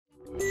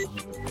Good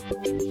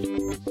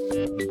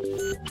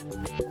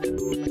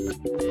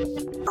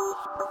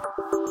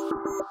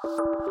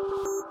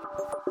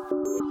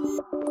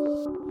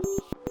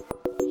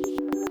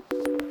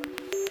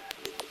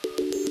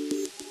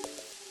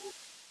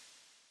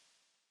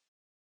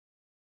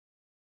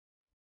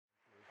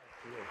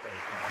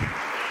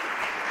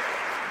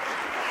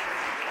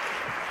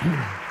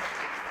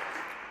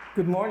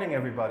morning,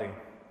 everybody.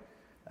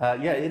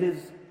 It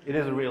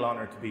is a real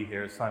honor to be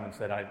here. As Simon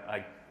said,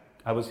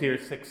 I was here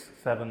 6,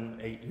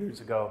 7, 8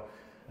 years ago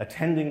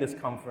attending this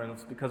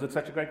conference because it's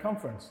such a great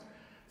conference.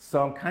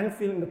 So I'm kind of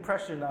feeling the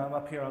pressure now. I'm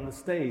up here on the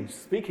stage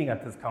speaking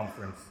at this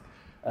conference.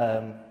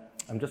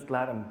 I'm just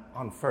glad I'm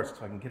on first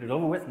so I can get it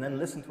over with and then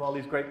listen to all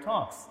these great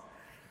talks.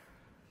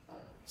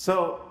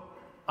 So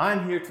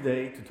I'm here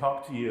today to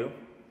talk to you,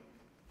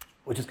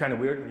 which is kind of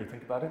weird when you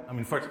think about it. I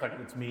mean, first of all,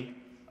 it's me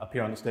up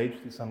here on the stage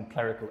through some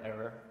clerical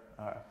error.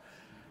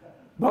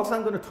 But also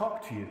I'm going to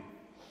talk to you.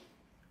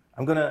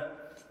 I'm going to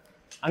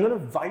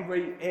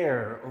vibrate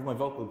air over my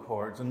vocal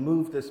cords and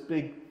move this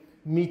big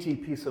meaty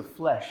piece of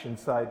flesh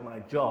inside my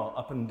jaw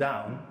up and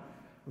down,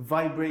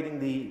 vibrating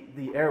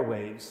the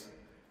airwaves,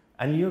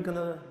 and you're going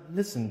to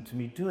listen to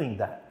me doing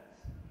that.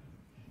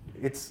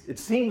 It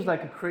seems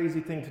like a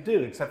crazy thing to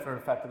do, except for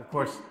the fact that, of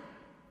course,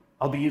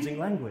 I'll be using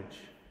language.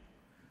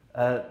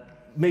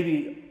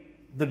 Maybe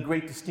the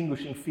great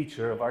distinguishing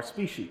feature of our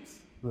species,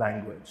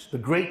 language. The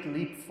great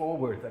leap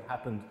forward that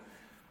happened,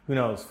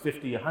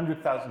 50,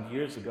 100,000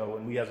 years ago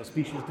when we as a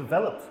species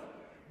developed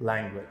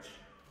language.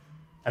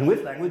 And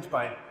with language,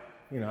 by,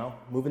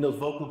 moving those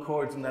vocal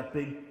cords and that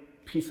big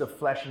piece of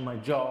flesh in my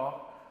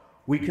jaw,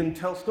 we can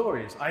tell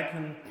stories. I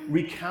can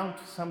recount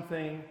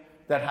something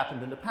that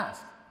happened in the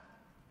past.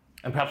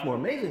 And perhaps more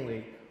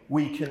amazingly,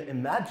 we can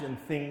imagine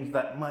things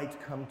that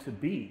might come to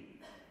be.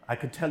 I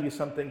could tell you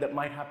something that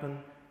might happen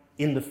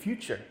in the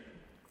future.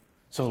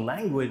 So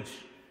language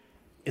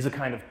is a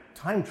kind of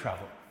time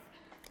travel.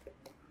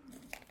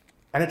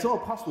 And it's all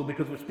possible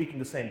because we're speaking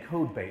the same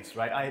code base,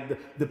 right?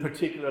 The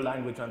particular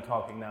language I'm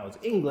talking now is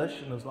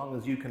English, and as long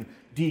as you can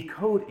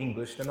decode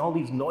English, then all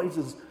these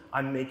noises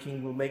I'm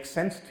making will make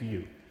sense to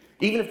you.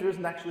 Even if there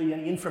isn't actually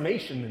any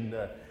information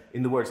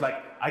in the words.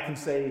 Like, I can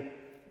say,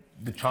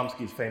 the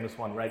Chomsky's famous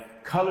one, right?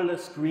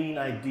 Colorless green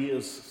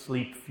ideas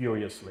sleep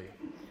furiously.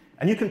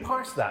 And you can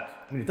parse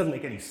that. I mean, it doesn't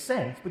make any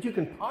sense, but you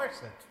can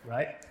parse it,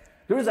 right?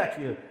 There is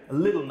actually a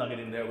little nugget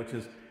in there, which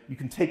is you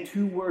can take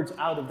 2 words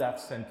out of that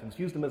sentence,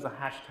 use them as a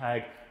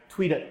hashtag,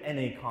 tweet at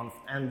NAConf,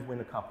 and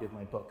win a copy of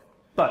my book.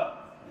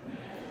 But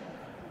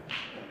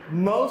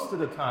most of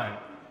the time,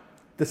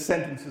 the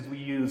sentences we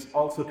use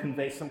also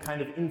convey some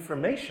kind of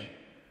information.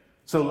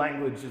 So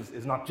language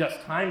is not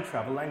just time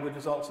travel, language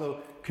is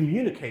also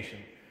communication.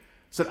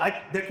 So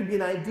there can be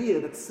an idea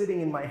that's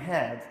sitting in my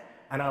head,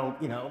 and I'll,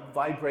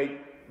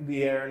 vibrate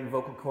the air and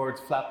vocal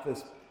cords, flap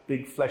this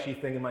big fleshy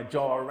thing in my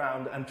jaw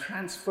around, and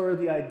transfer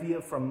the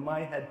idea from my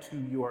head to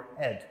your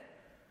head.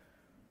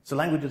 So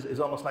language is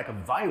almost like a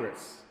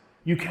virus.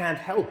 You can't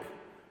help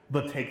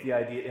but take the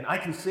idea in. I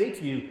can say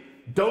to you,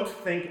 don't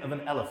think of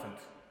an elephant.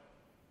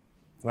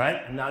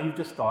 Right? And now you've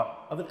just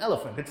thought of an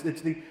elephant.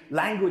 It's the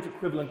language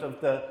equivalent of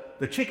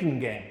the chicken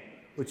game,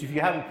 which if you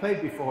haven't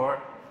played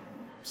before,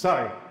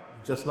 sorry,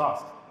 you just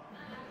lost.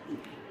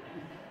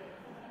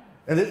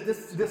 And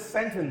this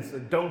sentence,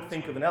 don't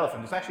think of an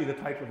elephant, is actually the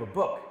title of a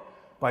book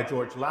by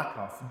George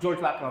Lakoff. George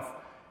Lakoff,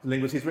 the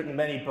linguist, he's written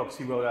many books.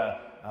 He wrote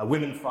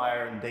Women,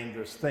 Fire, and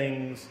Dangerous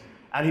Things.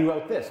 And he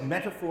wrote this,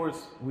 Metaphors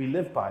We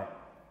Live By.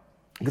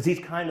 Because he's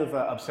kind of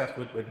obsessed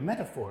with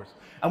metaphors.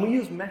 And we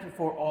use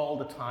metaphor all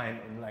the time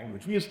in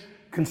language. We use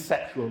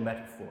conceptual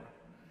metaphor.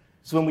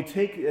 So when we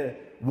take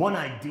one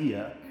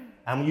idea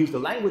and we use the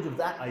language of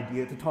that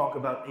idea to talk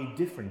about a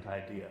different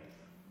idea.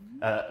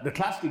 The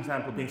classic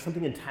example being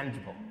something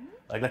intangible.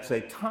 Like, let's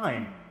say,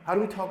 time. How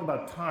do we talk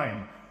about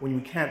time when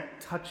we can't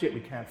touch it,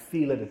 we can't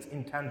feel it, it's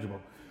intangible?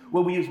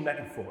 Well, we use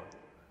metaphor.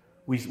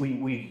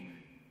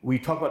 We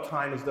talk about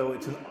time as though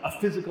it's a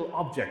physical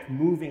object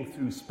moving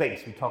through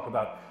space. We talk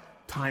about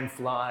time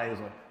flies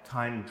or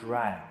time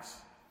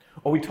drags.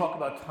 Or we talk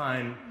about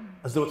time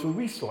as though it's a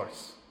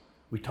resource.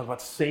 We talk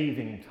about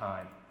saving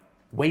time,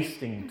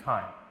 wasting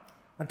time.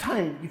 And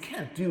time, you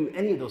can't do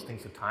any of those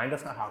things to time.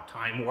 That's not how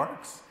time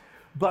works.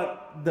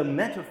 But the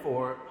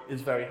metaphor is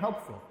very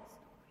helpful.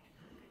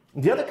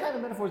 The other kind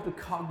of metaphor is the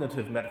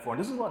cognitive metaphor.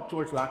 And this is what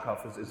George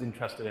Lakoff is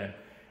interested in,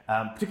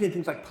 particularly in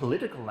things like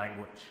political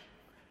language.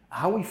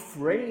 How we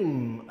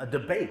frame a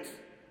debate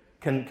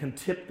can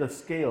tip the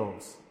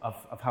scales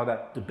of how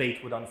that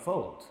debate would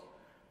unfold,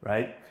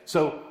 right?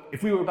 So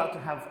if we were about to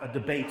have a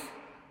debate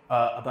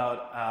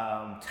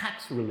about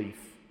tax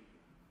relief,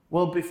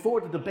 well,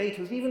 before the debate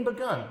has even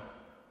begun,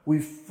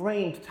 we've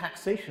framed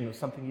taxation as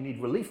something you need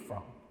relief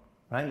from,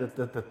 right?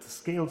 That the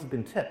scales have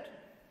been tipped.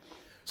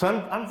 So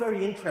I'm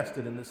very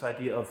interested in this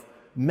idea of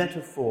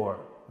metaphor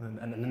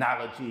and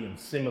analogy and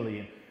simile,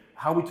 and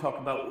how we talk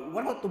about,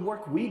 what about the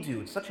work we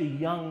do? It's such a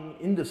young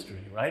industry,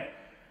 right?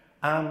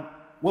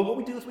 Well, what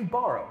we do is we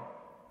borrow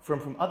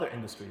from other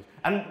industries.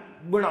 And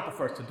we're not the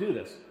first to do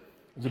this.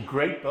 There's a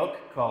great book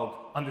called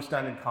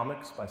Understanding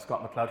Comics by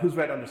Scott McCloud. Who's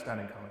read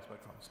Understanding Comics by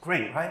Comics?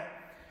 Great, right?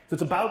 So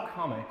it's about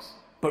comics,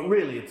 but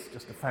really it's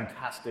just a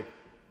fantastic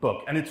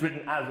book, and it's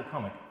written as a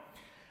comic.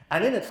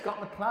 And in it,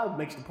 Scott McCloud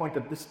makes the point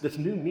that this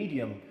new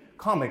medium,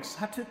 comics,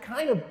 had to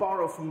kind of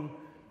borrow from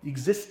the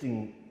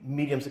existing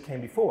mediums that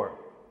came before.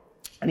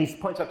 And he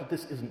points out that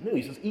this isn't new.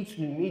 He says each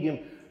new medium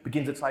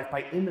begins its life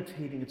by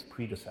imitating its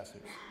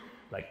predecessors.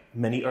 Like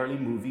many early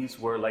movies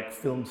were like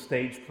film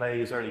stage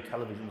plays, early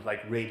television was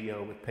like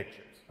radio with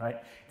pictures, right?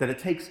 That it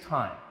takes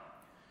time.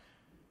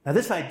 Now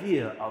this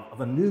idea of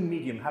a new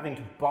medium having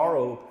to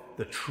borrow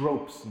the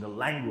tropes and the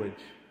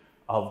language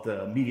of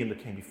the medium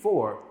that came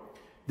before,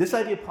 this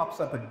idea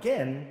pops up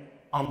again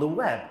on the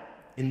web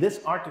in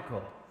this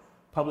article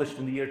published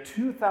in the year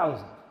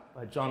 2000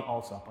 by John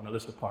Alsop on A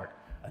List Apart,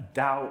 A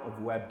Tao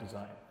of Web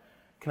Design.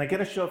 Can I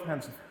get a show of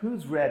hands of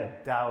who's read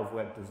A Tao of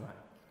Web Design?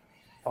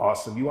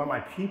 Awesome, you are my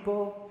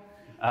people.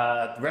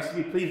 The rest of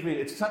you, please read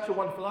it. It's such a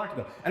wonderful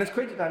article. And it's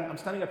crazy that I'm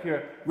standing up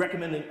here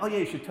recommending, oh yeah,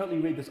 you should totally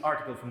read this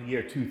article from the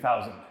year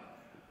 2000.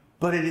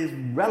 But it is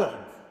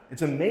relevant.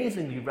 It's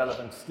amazingly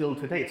relevant still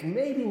today. It's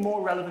maybe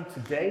more relevant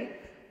today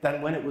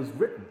than when it was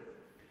written.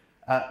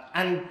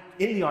 And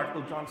in the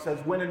article, John says,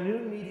 when a new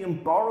medium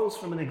borrows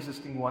from an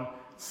existing one,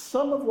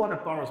 some of what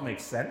it borrows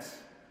makes sense,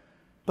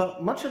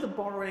 but much of the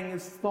borrowing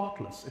is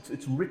thoughtless.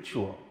 It's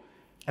ritual.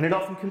 And it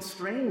often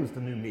constrains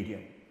the new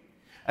medium.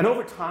 And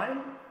over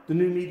time, the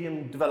new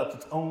medium develops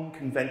its own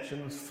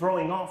conventions,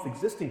 throwing off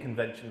existing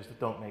conventions that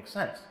don't make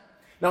sense.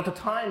 Now, at the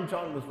time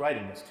John was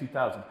writing this,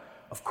 2000,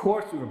 of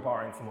course we were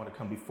borrowing from what had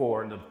come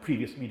before in the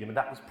previous medium, and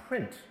that was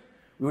print.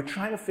 We were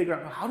trying to figure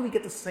out how do we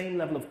get the same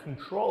level of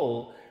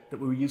control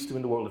that we were used to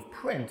in the world of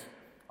print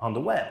on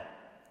the web.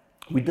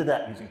 We did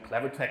that using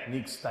clever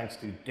techniques thanks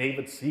to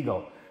David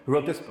Siegel, who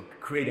wrote this book,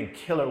 Creating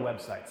Killer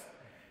Websites.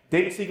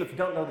 David Siegel, if you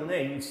don't know the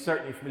name, you're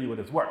certainly familiar with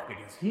his work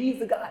because he's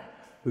the guy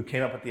who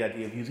came up with the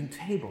idea of using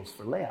tables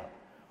for layout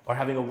or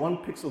having a 1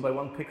 pixel by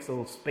 1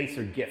 pixel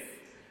spacer GIF,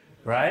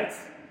 right?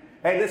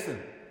 Hey,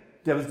 listen,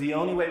 that was the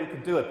only way we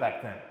could do it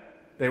back then.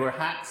 They were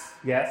hacks,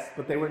 yes,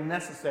 but they were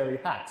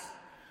necessary hacks.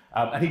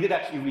 And he did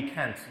actually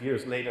recant.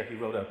 Years later, he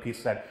wrote a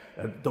piece that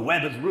said, the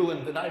web is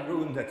ruined and I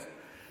ruined it.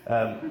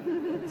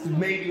 This is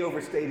maybe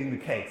overstating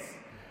the case.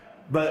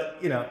 But,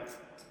 you know,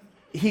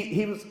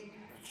 he was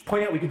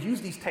pointing out we could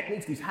use these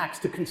techniques, these hacks,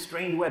 to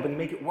constrain the web and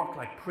make it work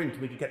like print.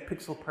 We could get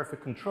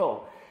pixel-perfect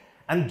control.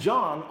 And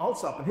John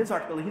Alsop, in his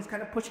article, he's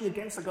kind of pushing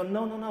against it, going,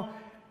 no.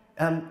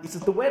 He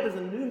says the web is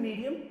a new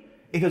medium.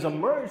 It has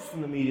emerged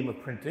from the medium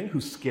of printing,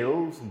 whose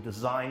skills and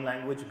design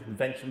language and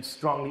conventions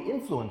strongly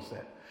influence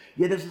it.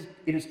 Yet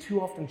it is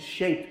too often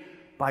shaped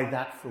by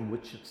that from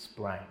which it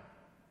sprang.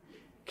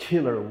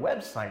 Killer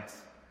websites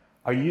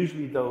are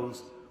usually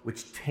those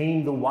which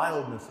tame the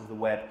wildness of the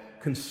web,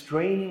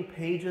 constraining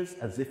pages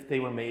as if they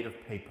were made of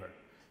paper.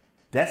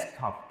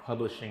 Desktop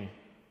publishing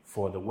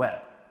for the web.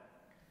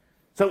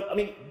 So, I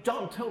mean,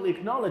 John totally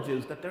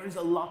acknowledges that there is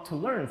a lot to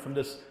learn from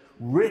this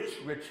rich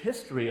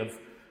history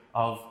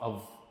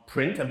of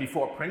print, and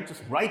before print,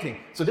 just writing.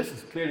 So this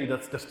is clearly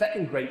the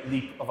second great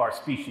leap of our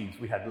species.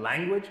 We had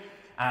language,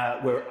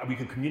 where we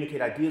could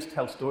communicate ideas,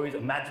 tell stories,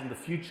 imagine the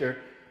future,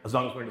 as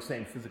long as we're in the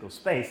same physical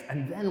space.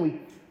 And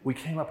then we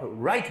came up with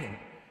writing.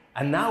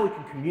 And now we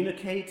can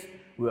communicate,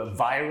 we have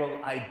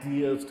viral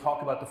ideas,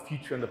 talk about the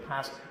future and the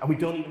past, and we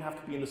don't even have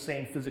to be in the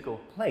same physical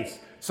place.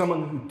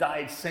 Someone who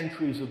died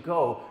centuries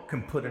ago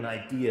can put an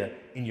idea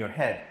in your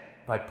head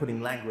by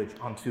putting language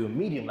onto a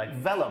medium like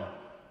vellum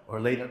or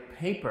later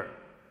paper.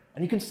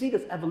 And you can see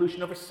this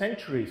evolution over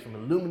centuries, from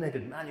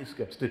illuminated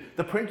manuscripts to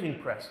the printing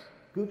press,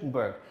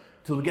 Gutenberg,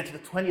 till we get to the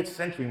 20th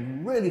century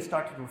and really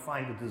start to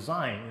refine the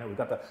design. You know, we've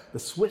got the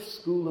Swiss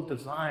school of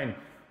design,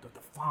 the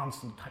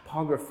fonts and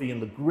typography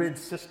and the grid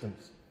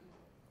systems.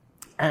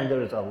 And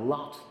there is a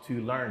lot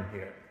to learn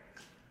here.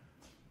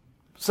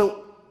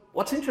 So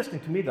what's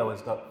interesting to me, though,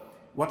 is that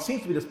what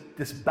seems to be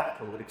this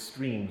battle with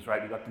extremes, right?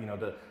 We've got, you know,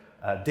 the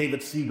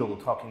David Siegel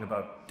talking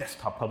about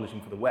desktop publishing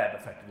for the web,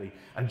 effectively,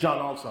 and John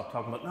Alsop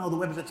talking about, no, the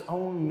web is its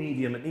own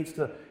medium. It needs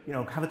to, you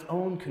know, have its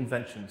own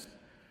conventions.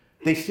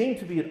 They seem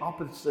to be at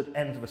opposite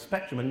ends of a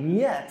spectrum, and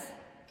yet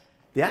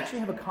they actually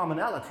have a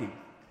commonality.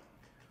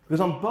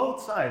 Because on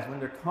both sides, when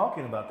they're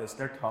talking about this,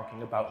 they're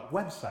talking about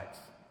websites.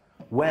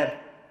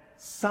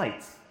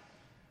 Websites.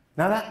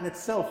 Now that in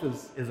itself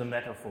is a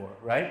metaphor,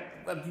 right?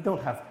 You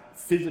don't have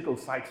physical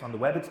sites on the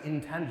web, it's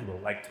intangible,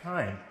 like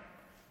time.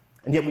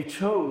 And yet we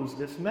chose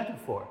this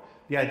metaphor,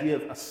 the idea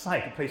of a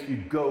site, a place where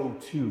you go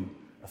to,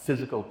 a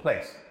physical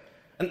place.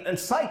 And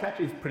site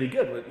actually is pretty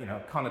good with, you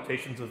know,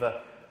 connotations of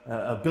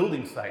a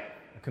building site,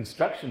 a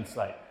construction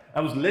site.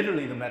 That was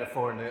literally the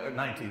metaphor in the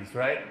 90s,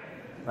 right?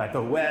 Like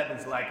the web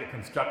is like a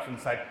construction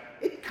site.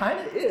 It kind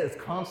of is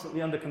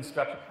constantly under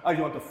construction. Oh,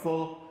 you want the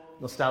full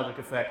nostalgic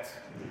effect?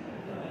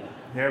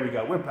 There we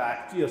go, we're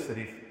back,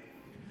 GeoCities.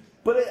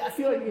 But I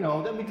feel like, you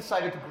know, then we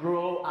decided to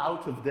grow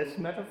out of this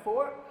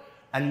metaphor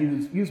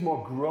and use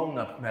more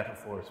grown-up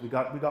metaphors. We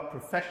got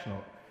professional.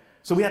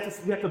 So we had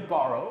to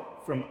borrow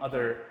from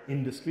other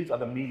industries,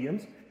 other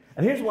mediums.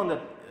 And here's one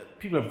that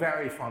people are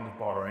very fond of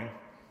borrowing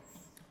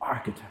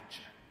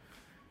architecture,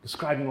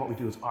 describing what we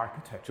do as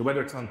architecture,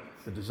 whether it's on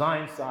the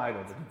design side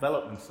or the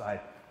development side,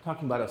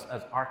 talking about us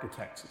as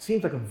architects. It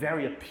seems like a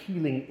very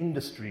appealing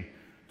industry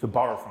to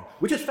borrow from,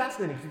 which is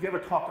fascinating because if you ever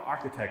talk to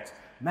architects,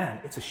 man,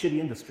 it's a shitty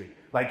industry.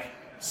 Like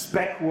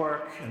spec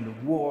work and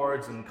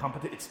awards and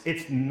competition,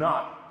 it's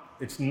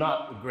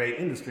not a great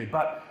industry,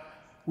 but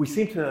we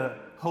seem to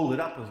hold it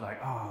up as like,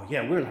 oh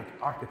yeah, we're like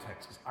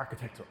architects because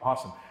architects are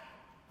awesome.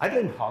 I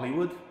blame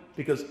Hollywood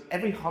because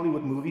every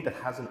Hollywood movie that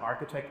has an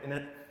architect in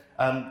it,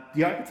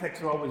 the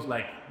architects are always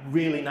like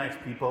really nice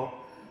people.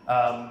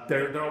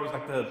 They're always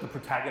like the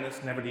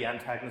protagonist, never the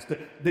antagonist.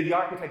 The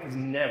architect is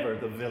never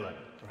the villain,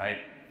 right?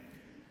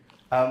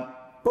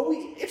 But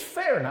it's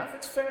fair enough.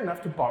 It's fair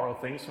enough to borrow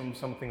things from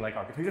something like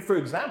architecture. For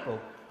example,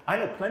 I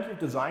know plenty of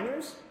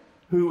designers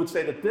who would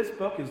say that this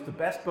book is the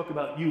best book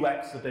about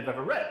UX that they've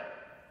ever read.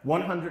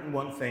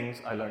 101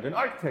 Things I Learned in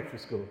Architecture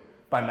School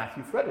by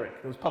Matthew Frederick.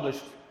 It was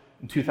published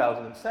in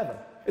 2007.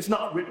 It's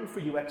not written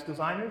for UX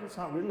designers. It's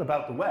not written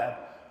about the web,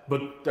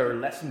 but there are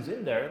lessons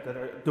in there that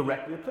are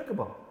directly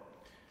applicable.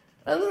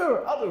 And there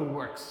are other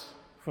works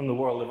from the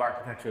world of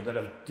architecture that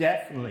have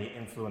definitely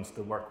influenced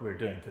the work we're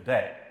doing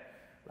today,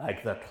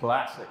 like the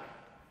classic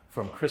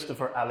from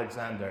Christopher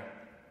Alexander,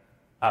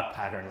 A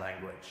Pattern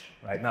Language.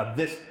 Right? Now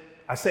this,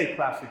 I say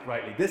classic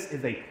rightly, this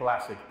is a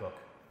classic book.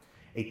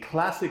 A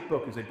classic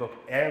book is a book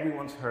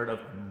everyone's heard of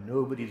and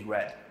nobody's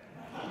read.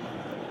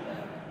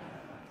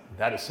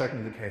 That is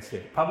certainly the case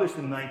here. Published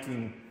in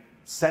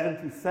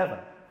 1977.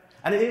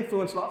 And it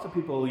influenced lots of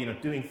people,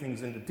 doing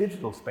things in the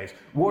digital space.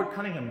 Ward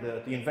Cunningham,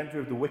 the inventor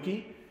of the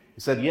wiki,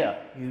 he said, yeah,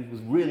 he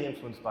was really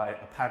influenced by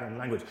a pattern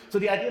language. So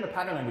the idea of a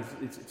pattern language,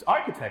 it's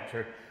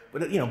architecture,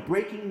 but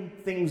breaking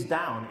things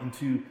down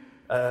into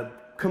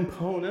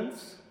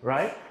components,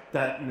 right?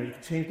 That you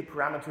can change the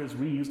parameters,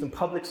 reuse them,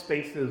 public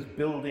spaces,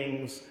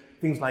 buildings,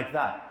 things like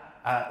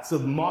that. So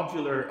the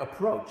modular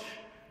approach.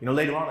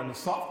 Later on in the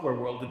software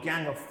world, the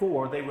Gang of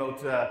Four, they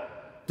wrote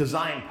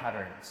design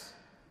patterns.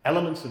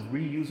 Elements of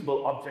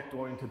reusable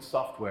object-oriented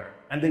software.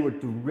 And they were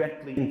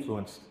directly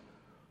influenced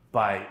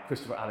by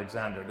Christopher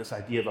Alexander, this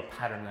idea of a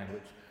pattern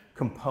language,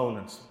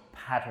 components,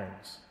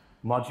 patterns,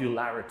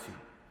 modularity.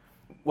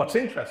 What's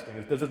interesting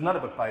is there's another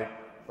book by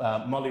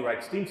Molly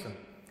Wright Stevenson.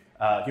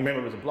 Do you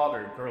remember, it was a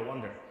blogger, Girl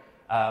Wonder,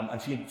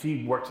 and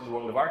she works in the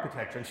world of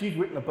architecture, and she's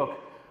written a book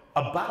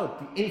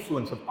about the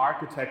influence of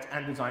architects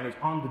and designers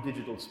on the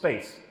digital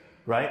space,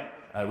 right?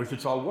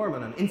 Richard Saul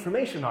Wurman and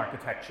information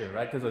architecture,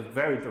 right? There's a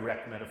very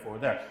direct metaphor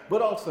there.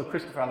 But also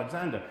Christopher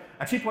Alexander.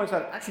 And she points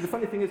out, actually, the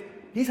funny thing is,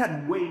 he's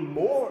had way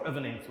more of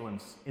an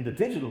influence in the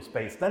digital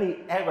space than he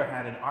ever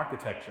had in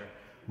architecture.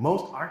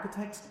 Most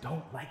architects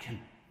don't like him.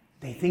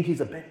 They think he's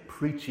a bit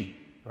preachy,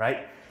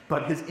 right?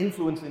 But his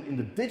influence in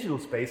the digital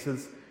space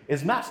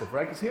is massive,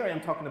 right? Because here I am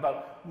talking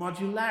about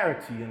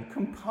modularity and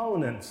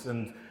components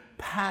and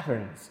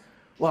patterns.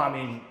 Well, I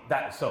mean,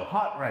 that is so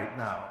hot right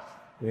now.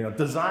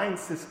 Design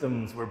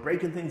systems, we're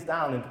breaking things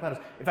down into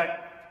patterns. In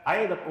fact, I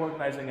ended up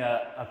organizing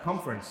a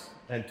conference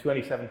in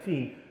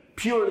 2017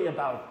 purely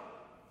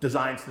about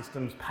design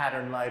systems,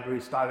 pattern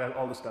libraries, style,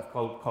 all this stuff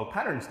called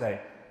Patterns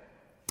Day.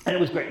 And it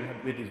was great.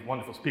 We had these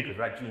wonderful speakers,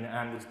 right? Gina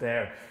Ann was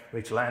there,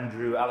 Rachel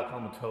Andrew, Alec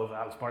Almatova,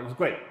 Alice Martin. It was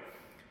great.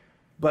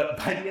 But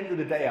by the end of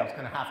the day, I was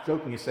kind of half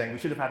jokingly saying we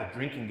should have had a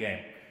drinking game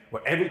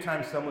where every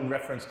time someone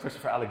referenced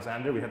Christopher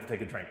Alexander, we had to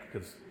take a drink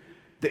because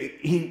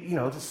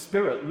the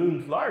spirit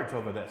loomed large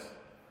over this.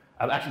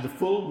 Actually, the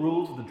full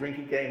rules of the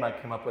drinking game I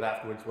came up with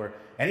afterwards were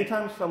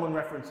anytime someone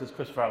references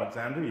Christopher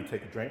Alexander, you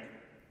take a drink.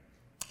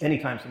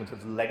 Anytime someone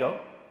says Lego,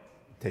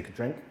 you take a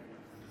drink.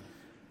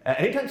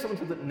 Anytime someone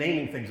says that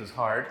naming things is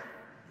hard,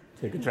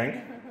 take a drink.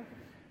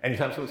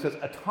 Anytime someone says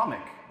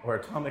atomic or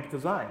atomic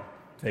design,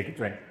 take a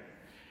drink.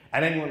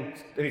 And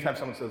anytime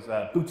someone says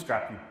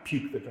bootstrap, you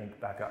puke the drink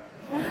back up.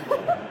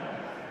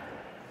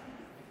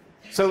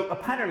 So a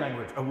pattern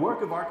language, a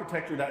work of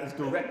architecture that is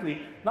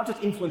directly, not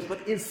just influenced,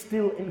 but is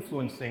still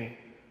influencing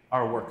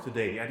our work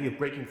today. The idea of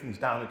breaking things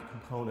down into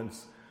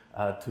components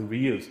to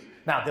reuse.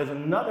 Now, there's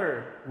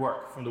another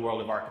work from the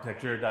world of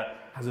architecture that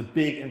has a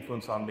big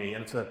influence on me,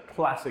 and it's a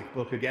classic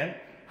book again,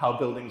 How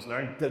Buildings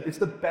Learn. It's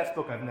the best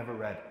book I've never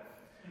read.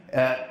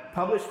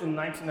 Published in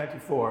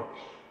 1994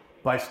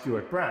 by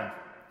Stuart Brand.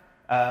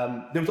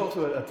 There was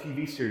also a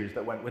TV series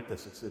that went with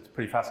this. It's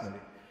pretty fascinating.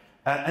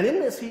 And in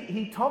this,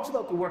 he talks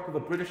about the work of a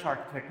British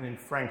architect named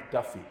Frank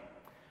Duffy,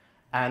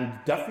 and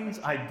Duffy's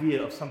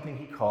idea of something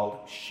he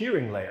called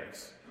shearing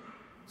layers.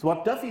 So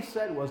what Duffy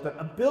said was that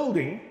a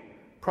building,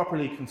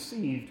 properly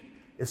conceived,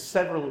 is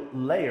several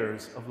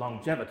layers of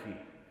longevity.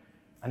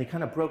 And he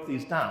kind of broke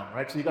these down,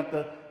 right? So you got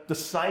the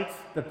site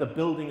that the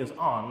building is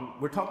on.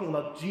 We're talking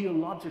about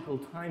geological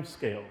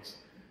timescales.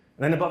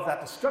 And then above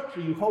that, the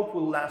structure you hope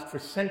will last for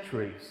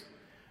centuries.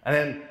 And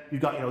then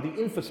you've got, the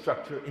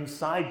infrastructure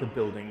inside the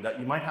building that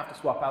you might have to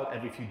swap out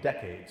every few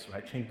decades,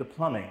 right? Change the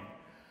plumbing.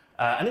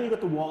 And then you've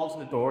got the walls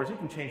and the doors. You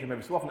can change them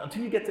every so often.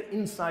 Until you get to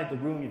inside the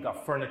room, you've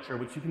got furniture,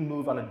 which you can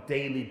move on a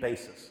daily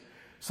basis.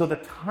 So the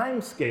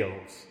time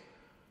scales,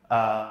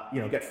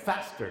 get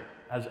faster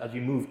as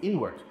you move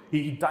inward.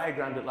 He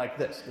diagrammed it like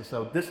this.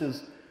 So this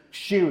is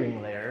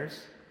shearing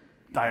layers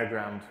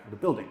diagrammed with a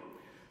building.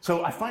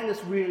 So I find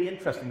this really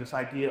interesting, this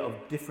idea of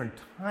different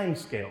time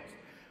scales.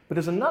 But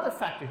there's another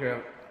factor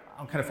here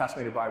I'm kind of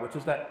fascinated by, which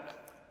is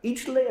that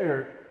each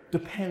layer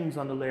depends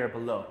on the layer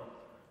below.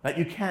 That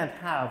you can't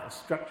have a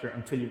structure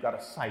until you've got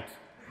a site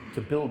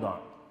to build on.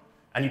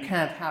 And you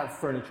can't have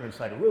furniture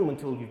inside a room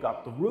until you've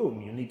got the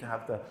room. You need to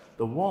have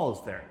the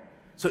walls there.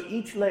 So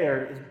each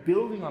layer is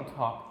building on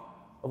top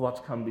of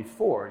what's come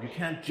before. You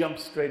can't jump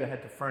straight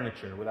ahead to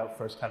furniture without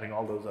first having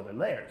all those other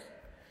layers.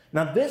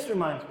 Now this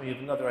reminds me of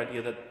another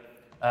idea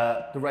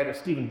that the writer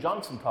Stephen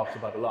Johnson talks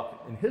about a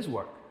lot in his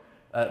work.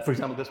 For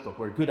example, this book,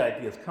 Where Good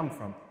Ideas Come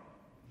From.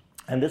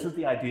 And this is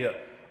the idea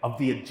of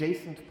the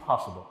adjacent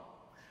possible.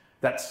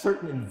 That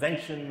certain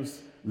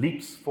inventions,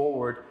 leaps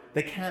forward,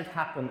 they can't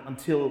happen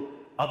until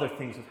other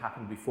things have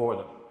happened before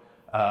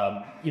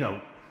them.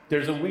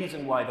 There's a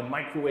reason why the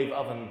microwave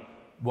oven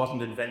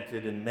wasn't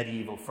invented in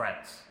medieval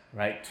France,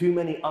 right? Too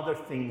many other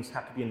things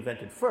have to be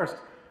invented first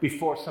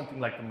before something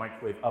like the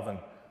microwave oven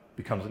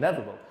becomes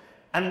inevitable.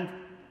 And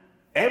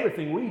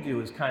everything we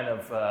do is kind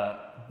of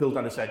built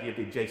on this idea of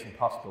the adjacent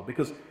possible,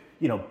 because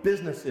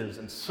businesses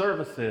and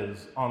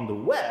services on the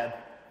web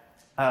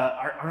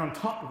are on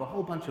top of a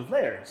whole bunch of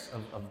layers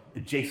of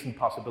adjacent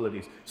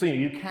possibilities. So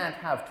you can't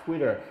have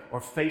Twitter or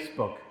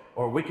Facebook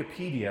or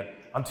Wikipedia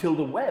until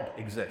the web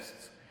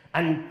exists.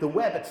 And the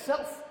web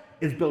itself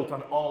is built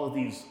on all of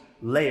these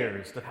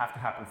layers that have to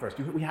happen first.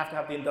 We have to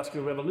have the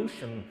Industrial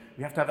Revolution,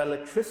 we have to have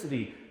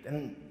electricity,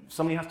 then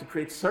somebody has to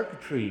create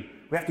circuitry,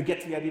 we have to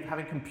get to the idea of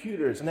having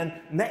computers, and then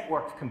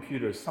networked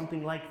computers,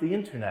 something like the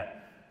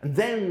internet. And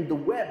then the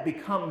web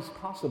becomes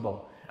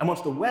possible. And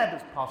once the web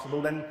is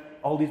possible, then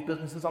all these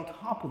businesses on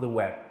top of the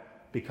web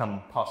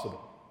become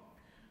possible.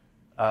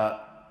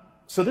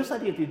 So this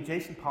idea of the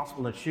adjacent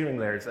possible and shearing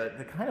layers,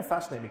 they're kind of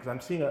fascinating because I'm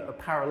seeing a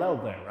parallel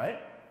there, right?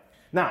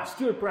 Now,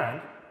 Stuart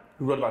Brand,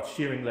 who wrote about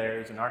shearing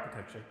layers in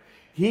architecture,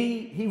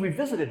 he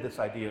revisited this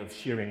idea of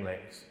shearing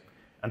layers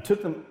and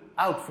took them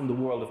out from the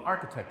world of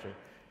architecture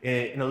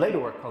in a later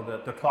work called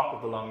The Clock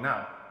of the Long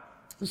Now.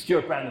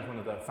 Stuart Brand is one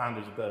of the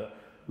founders of the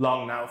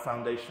Long Now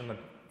Foundation.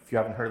 If you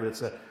haven't heard of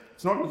it,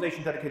 it's an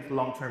organization dedicated to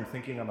long-term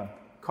thinking. I'm a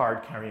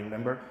card-carrying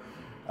member.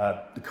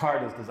 The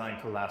card is designed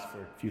to last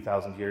for a few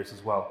thousand years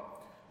as well.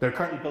 They're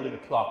currently building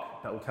a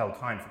clock that will tell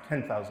time for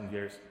 10,000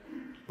 years.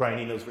 Brian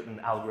Eno's written an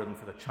algorithm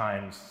for the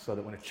chimes so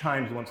that when it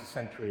chimes once a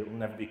century, it will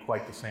never be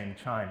quite the same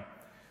chime.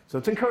 So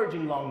it's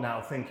encouraging long now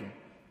thinking.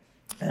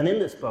 And in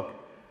this book,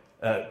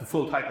 the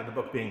full title of the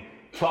book being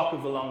Clock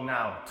of the Long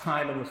Now,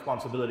 Time and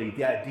Responsibility,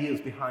 the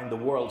Ideas Behind the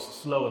World's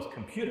Slowest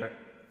Computer,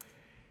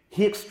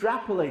 he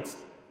extrapolates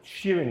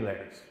shearing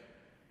layers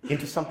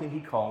into something he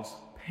calls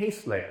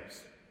pace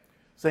layers.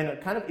 Saying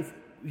that kind of, if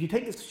you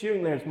take this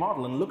shearing layers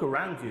model and look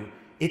around you,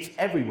 it's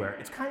everywhere.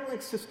 It's kind of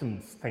like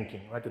systems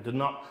thinking, right? The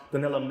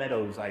Donella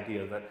Meadows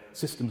idea that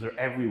systems are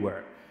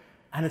everywhere.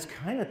 And it's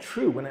kind of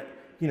true when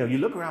you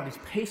look around these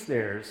pace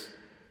layers,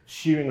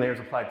 shearing layers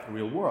applied to the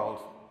real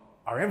world,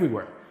 are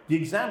everywhere. The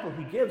example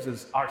he gives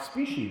is our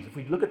species. If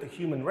we look at the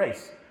human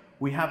race,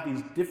 we have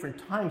these different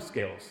time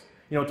scales.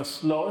 The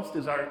slowest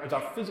is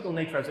our physical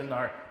nature, as in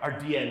our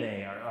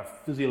DNA, our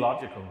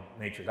physiological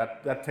nature.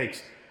 That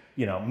takes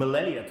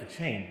millennia to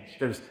change.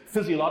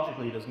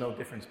 Physiologically, there's no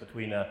difference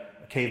between a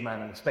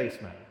caveman and a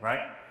spaceman,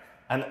 right?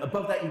 And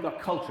above that, you've got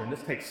culture, and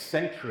this takes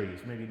centuries,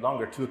 maybe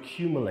longer, to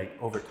accumulate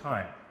over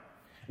time.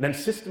 And then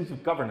systems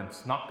of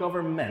governance, not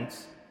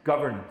governments,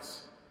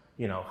 governance.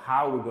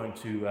 How we're going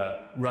to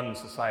run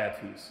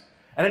societies.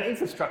 And then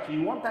infrastructure,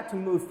 you want that to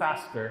move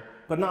faster,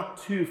 but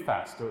not too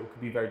fast, or it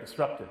could be very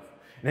disruptive.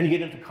 And then you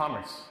get into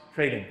commerce,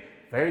 trading,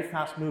 very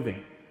fast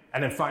moving.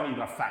 And then finally, you've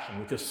got fashion,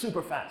 which is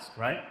super fast,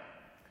 right?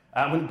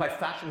 By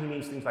fashion, he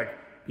means things like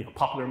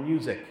popular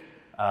music,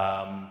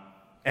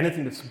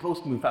 anything that's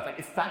supposed to move fast. Like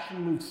if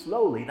fashion moves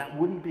slowly, that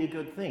wouldn't be a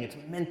good thing. It's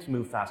meant to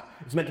move fast.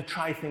 It's meant to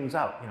try things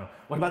out.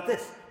 What about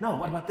this? No,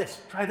 what about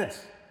this? Try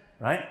this,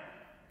 right?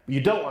 But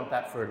you don't want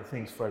that for the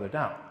things further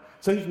down.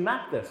 So he's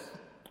mapped this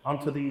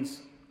onto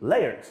these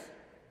layers.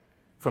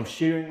 From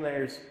shearing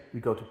layers, we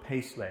go to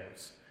pace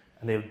layers,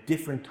 and they have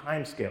different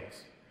time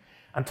scales.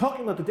 I'm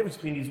talking about the difference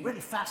between these really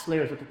fast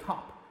layers at the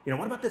top.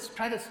 What about this?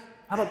 Try this.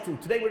 How about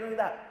today we're doing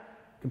that?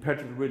 Compared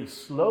to the really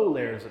slow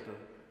layers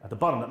at the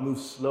bottom that move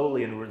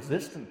slowly and are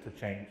resistant to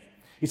change.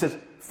 He says,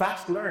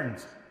 fast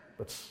learns,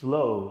 but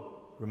slow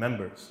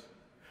remembers.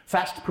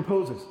 Fast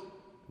proposes,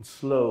 and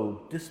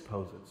slow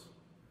disposes.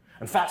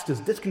 And fast is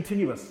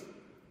discontinuous,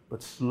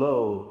 but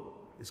slow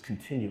is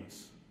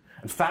continuous.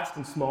 And fast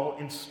and small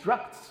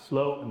instructs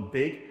slow and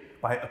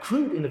big by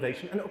accrued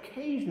innovation and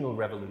occasional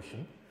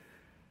revolution.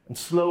 And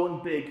slow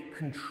and big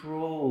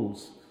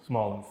controls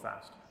small and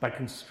fast by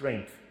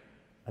constraint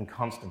and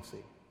constancy.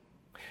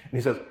 And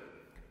he says,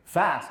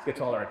 fast gets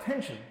all our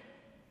attention,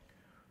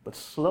 but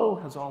slow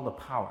has all the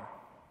power.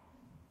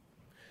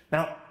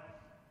 Now,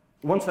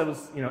 once I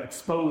was,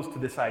 exposed to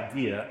this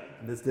idea,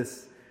 and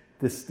this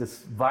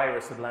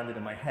virus had landed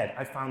in my head,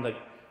 I found like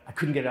I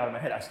couldn't get it out of my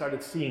head. I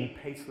started seeing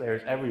pace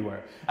layers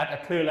everywhere.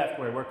 At Clear Left,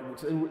 where I work,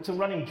 it's a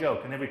running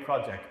joke in every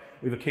project.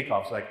 We have a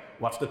kickoff. It's like,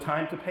 what's the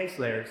time to pace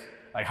layers?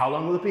 Like, how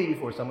long will it be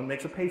before someone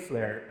makes a pace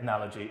layer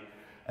analogy?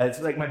 It's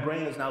like my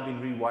brain has now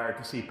been rewired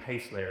to see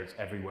pace layers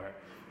everywhere.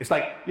 It's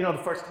like, you know,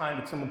 the first time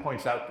that someone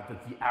points out that there's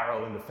the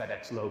arrow in the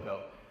FedEx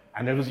logo,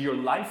 and there was your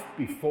life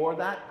before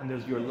that, and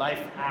there's your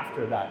life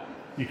after that.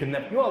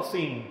 You all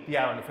seen the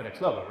arrow in the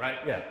FedEx logo, right?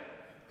 Yeah.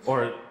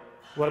 Or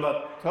what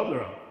about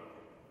Toblerone?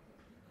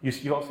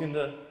 You all seen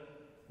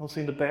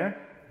the bear?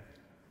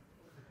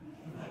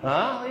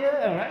 Oh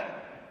yeah, right.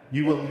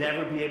 You will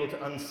never be able to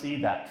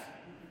unsee that.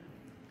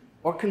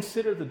 Or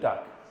consider the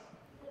duck.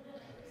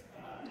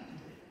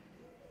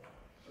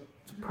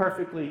 It's a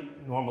perfectly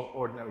normal,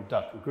 ordinary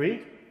duck,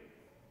 agreed?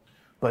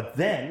 But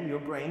then your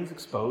brain's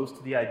exposed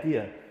to the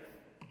idea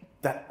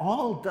that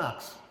all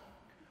ducks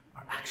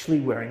are actually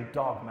wearing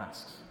dog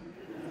masks.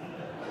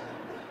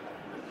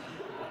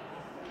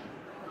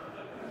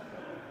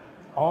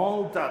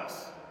 All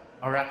ducks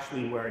are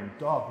actually wearing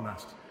dog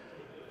masks.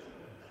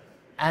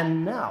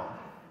 And now,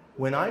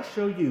 when I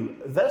show you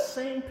the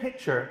same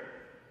picture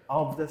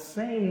of the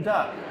same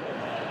duck,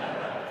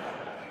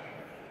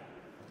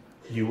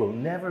 you will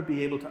never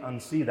be able to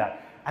unsee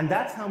that. And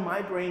that's how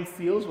my brain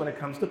feels when it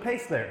comes to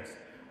pace layers.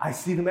 I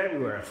see them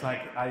everywhere. It's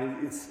like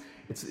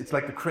it's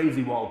like the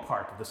crazy wall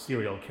part of the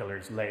serial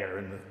killer's lair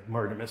in the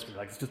murder mystery.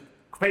 Like, it's just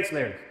pace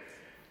layers.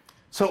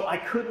 So I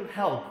couldn't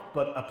help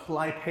but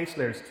apply pace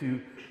layers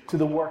to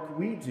the work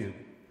we do,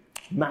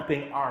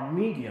 mapping our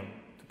medium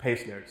to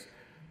pace layers.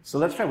 So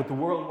let's try with the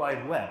World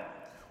Wide Web.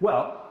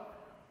 Well,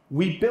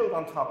 we build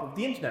on top of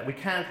the internet. We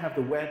can't have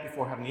the web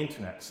before having the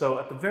internet. So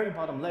at the very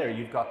bottom layer,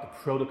 you've got the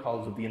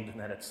protocols of the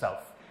internet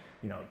itself,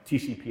 you know,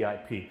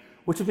 TCP/IP,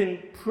 which have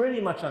been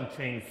pretty much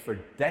unchanged for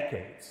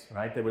decades,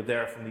 right? They were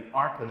there from the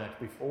ARPANET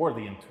before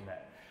the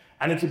internet.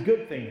 And it's a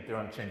good thing that they're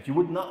unchanged. You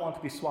would not want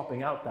to be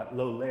swapping out that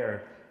low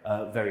layer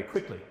very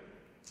quickly.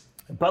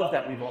 Above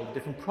that, we have all the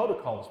different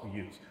protocols we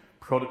use.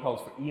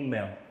 Protocols for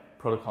email,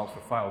 protocols for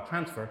file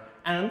transfer,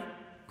 and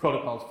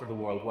protocols for the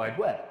World Wide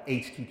Web,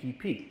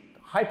 HTTP, the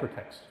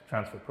Hypertext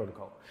Transfer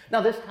Protocol.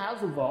 Now, this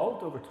has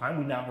evolved over time.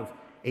 We now have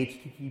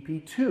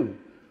HTTP2,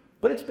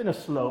 but it's been a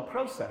slow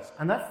process,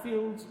 and that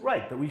feels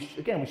right, that we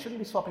shouldn't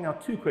be swapping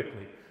out too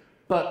quickly.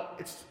 But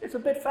it's a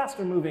bit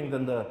faster moving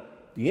than the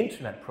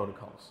internet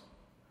protocols.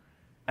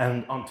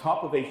 And on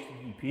top of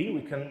HTTP,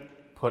 we can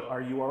put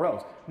our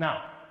URLs.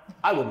 Now,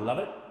 I would love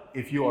it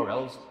if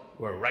URLs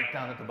were right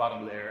down at the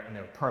bottom layer and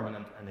they were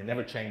permanent and they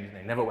never changed and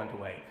they never went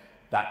away.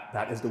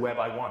 That is the web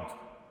I want.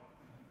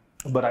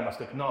 But I must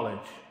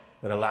acknowledge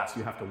that, alas,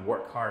 you have to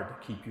work hard to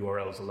keep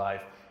URLs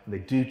alive. And they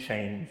do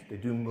change, they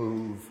do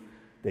move,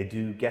 they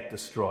do get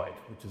destroyed,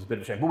 which is a bit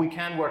of a shame. But we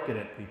can work at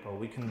it, people.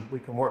 We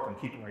can work on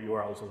keeping our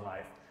URLs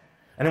alive.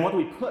 And then what do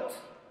we put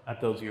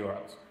at those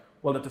URLs?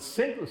 Well, at the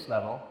simplest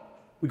level,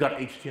 we got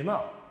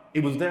HTML.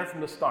 It was there from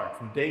the start.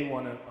 From day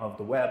one of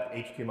the web,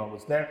 HTML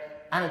was there,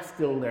 and it's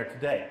still there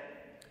today.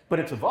 But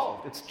it's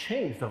evolved. It's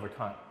changed over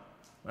time.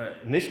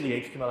 Initially,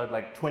 HTML had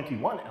like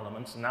 21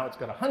 elements, and now it's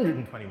got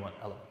 121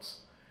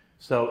 elements.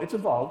 So it's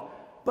evolved,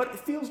 but it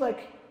feels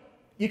like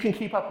you can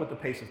keep up with the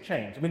pace of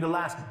change. I mean, the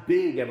last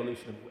big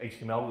evolution of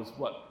HTML was,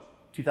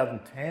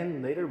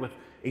 2010 later with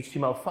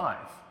HTML5.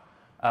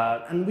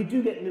 And we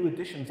do get new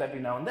additions every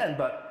now and then,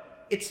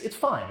 but it's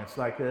fine. It's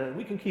like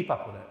we can keep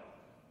up with it.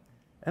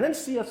 And then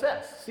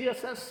CSS.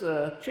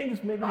 CSS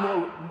changes maybe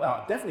more,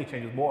 well, definitely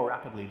changes more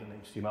rapidly than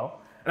HTML.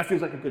 And that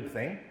feels like a good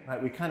thing.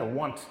 Right? We kind of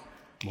want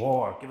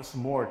more, give us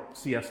some more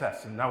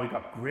CSS. And now we've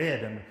got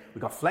Grid, and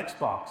we've got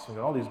Flexbox, we've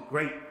got all these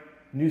great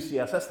new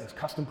CSS things,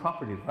 custom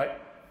properties, right?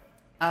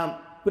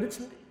 But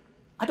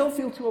I don't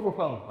feel too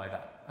overwhelmed by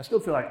that. I still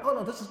feel like, oh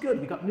no, this is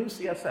good, we got new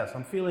CSS.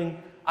 I'm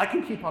feeling, I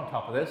can keep on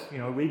top of this, you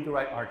know, read the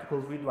right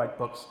articles, read the right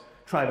books,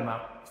 try them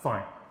out, it's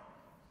fine.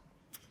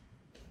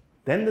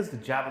 Then there's the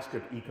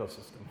JavaScript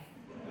ecosystem.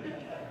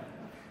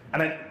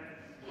 And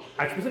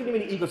I specifically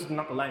mean the ecosystem,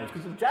 not the language,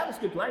 because the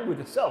JavaScript language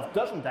itself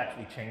doesn't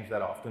actually change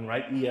that often,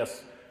 right?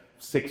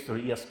 ES6 or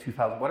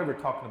ES2000, whatever we're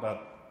talking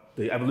about,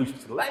 the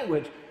evolutions of the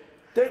language,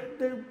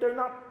 they're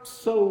not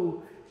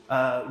so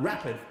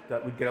rapid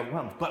that we'd get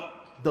overwhelmed.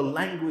 But the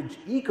language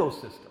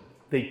ecosystem,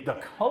 the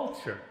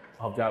culture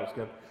of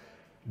JavaScript,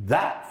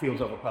 that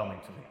feels overwhelming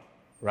to me,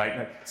 right?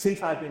 Now,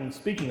 since I've been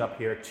speaking up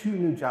here, 2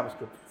 new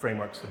JavaScript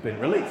frameworks have been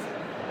released.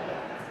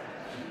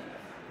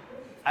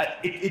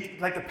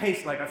 Like the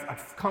pace, like I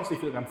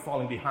constantly feel like I'm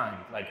falling behind.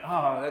 Like,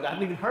 I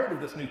haven't even heard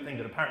of this new thing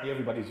that apparently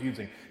everybody's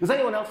using. Does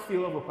anyone else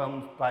feel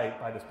overwhelmed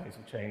by this pace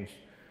of change?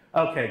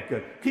 Okay,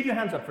 good. Keep your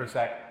hands up for a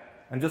sec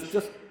and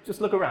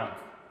just look around.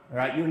 All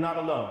right, you're not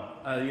alone.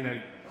 You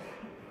know,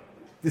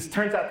 this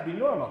turns out to be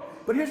normal.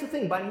 But here's the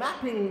thing: by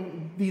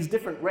mapping these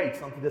different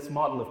rates onto this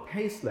model of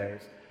pace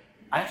layers,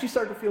 I actually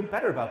started to feel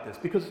better about this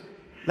because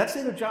let's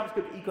say the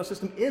JavaScript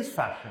ecosystem is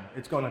fashion.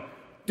 It's going to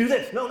do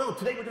this. No,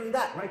 today we're doing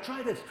that, right?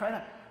 Try this, try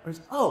that.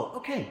 Whereas, oh,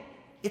 okay,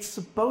 it's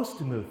supposed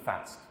to move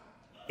fast.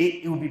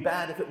 It would be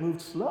bad if it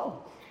moved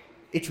slow.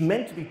 It's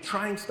meant to be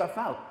trying stuff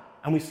out,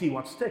 and we see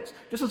what sticks.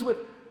 Just as with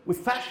with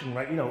fashion,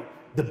 right?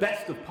 The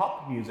best of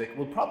pop music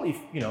will probably,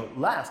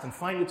 last and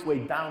find its way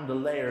down the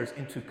layers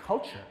into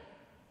culture,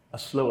 a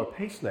slower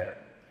pace layer.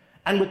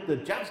 And with the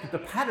JavaScript, the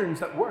patterns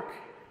that work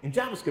in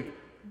JavaScript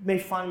may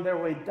find their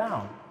way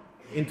down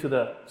into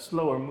the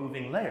slower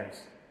moving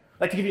layers.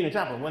 Like, to give you an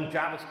example, when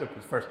JavaScript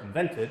was first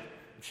invented,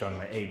 I'm showing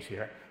my age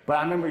here, but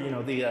I remember,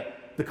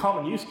 the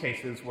common use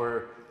cases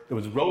were, there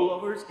was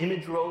rollovers,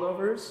 image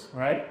rollovers,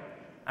 right?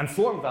 And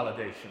form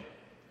validation.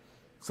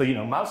 So,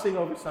 mousing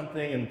over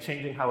something and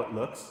changing how it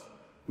looks,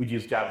 we'd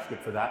use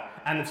JavaScript for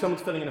that. And if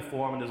someone's filling in a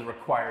form and there's a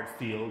required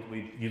field,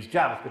 we'd use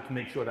JavaScript to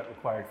make sure that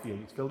required field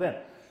is filled in.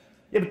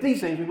 Yeah, but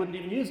these days we wouldn't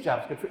even use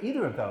JavaScript for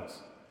either of those.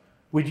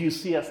 We'd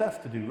use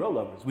CSS to do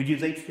rollovers. We'd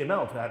use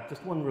HTML to add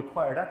just one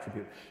required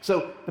attribute.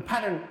 So the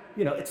pattern,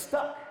 it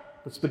stuck.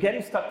 The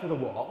spaghetti stuck to the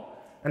wall,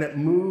 and it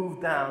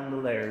moved down the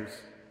layers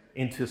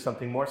into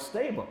something more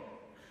stable.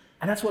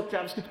 And that's what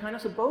JavaScript's kind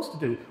of supposed to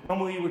do. When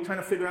we were trying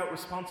to figure out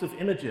responsive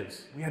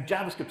images, we had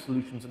JavaScript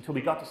solutions until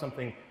we got to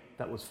something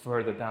that was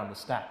further down the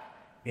stack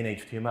in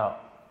HTML.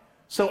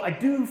 So I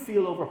do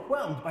feel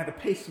overwhelmed by the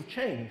pace of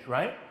change,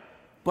 right?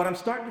 But I'm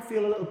starting to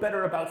feel a little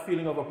better about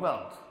feeling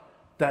overwhelmed.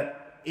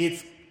 That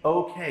it's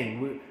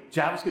okay.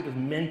 JavaScript is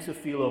meant to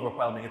feel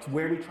overwhelming. It's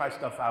where we try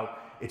stuff out.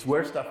 It's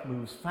where stuff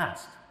moves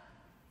fast.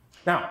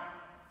 Now,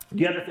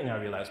 the other thing I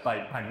realized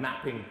by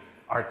mapping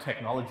our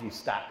technology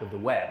stack of the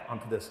web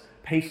onto this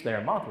pace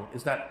layer model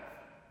is that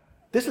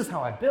this is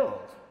how I build.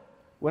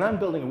 When I'm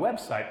building a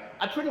website,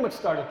 I pretty much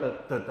start at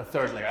the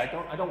third layer.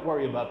 I don't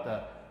worry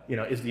about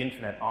is the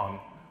internet on?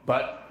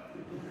 But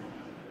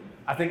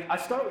I think I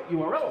start with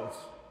URLs.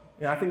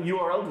 I think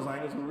URL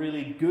design is a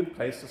really good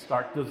place to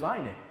start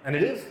designing. And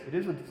it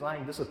is a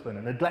design discipline,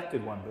 a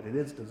neglected one, but it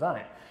is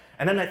design.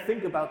 And then I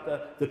think about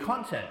the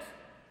content,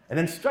 and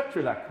then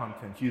structure that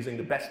content using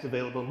the best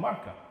available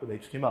markup with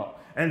HTML.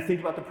 And think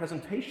about the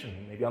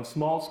presentation, maybe on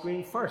small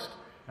screen first,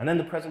 and then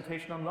the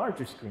presentation on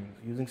larger screens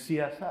using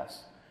CSS.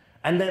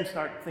 And then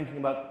start thinking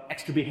about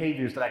extra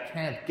behaviors that I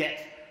can't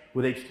get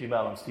with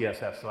HTML and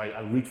CSS, so I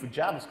reach for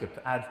JavaScript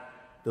to add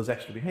those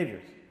extra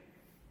behaviors.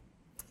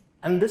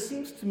 And this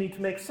seems to me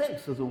to make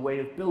sense as a way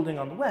of building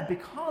on the web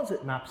because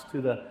it maps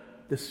to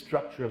the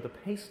structure of the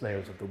pace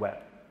layers of the web.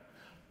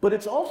 But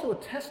it's also a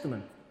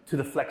testament to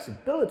the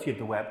flexibility of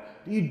the web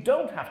that you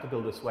don't have to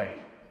build this way.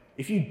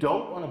 If you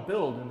don't want to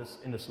build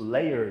in this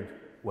layered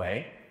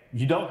way,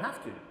 you don't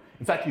have to.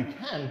 In fact, you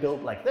can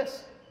build like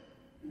this,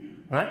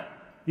 right?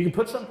 You can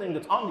put something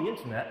that's on the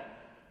internet,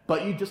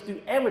 but you just do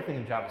everything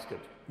in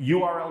JavaScript.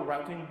 URL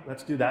routing,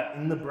 let's do that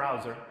in the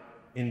browser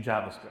in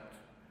JavaScript.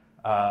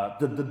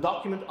 The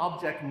document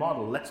object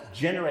model, let's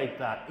generate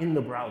that in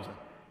the browser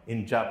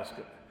in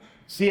JavaScript.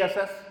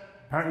 CSS,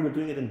 apparently we're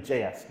doing it in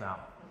JS now.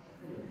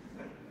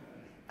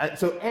 And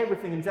so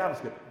everything in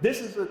JavaScript. This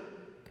is an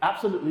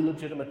absolutely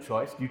legitimate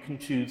choice. You can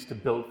choose to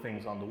build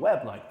things on the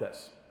web like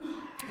this.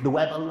 The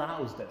web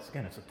allows this.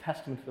 Again, it's a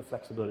testament to the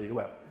flexibility of the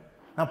web.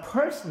 Now,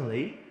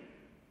 personally,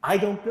 I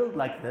don't build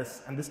like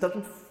this, and this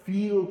doesn't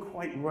feel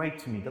quite right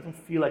to me. It doesn't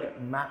feel like it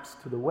maps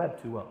to the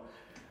web too well.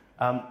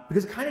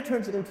 Because it kind of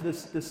turns it into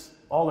this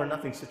all or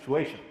nothing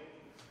situation,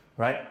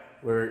 right?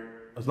 Where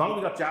as long as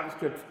we got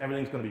JavaScript,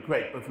 everything's going to be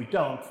great. But if we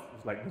don't,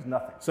 it's like there's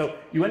nothing. So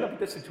you end up with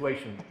this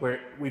situation where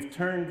we've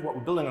turned what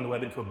we're building on the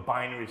web into a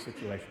binary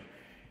situation.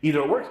 Either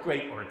it works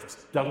great or it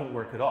just doesn't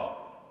work at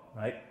all,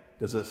 right?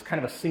 There's this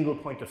kind of a single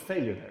point of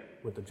failure there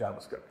with the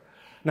JavaScript.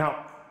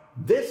 Now,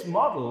 this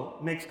model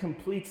makes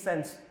complete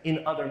sense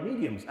in other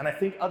mediums, and I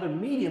think other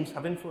mediums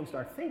have influenced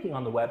our thinking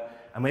on the web,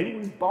 and maybe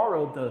we've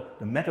borrowed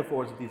the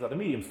metaphors of these other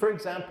mediums. For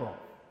example,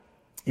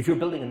 if you're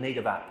building a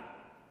native app,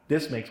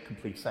 this makes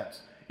complete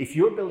sense. If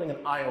you're building an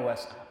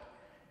iOS app,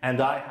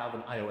 and I have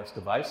an iOS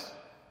device,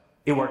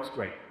 it works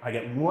great. I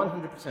get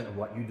 100% of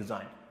what you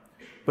designed.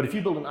 But if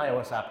you build an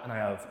iOS app and I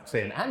have,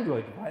 say, an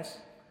Android device,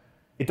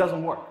 it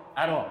doesn't work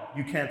at all.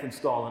 You can't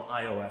install an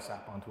iOS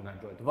app onto an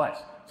Android device.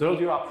 So those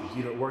are your options.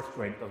 Either it works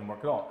great, it doesn't work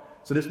at all.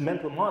 So this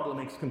mental model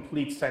makes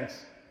complete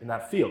sense in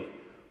that field.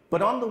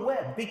 But on the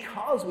web,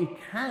 because we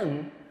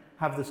can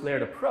have this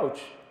layered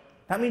approach,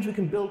 that means we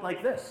can build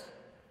like this.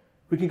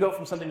 We can go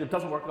from something that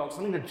doesn't work at all to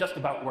something that just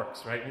about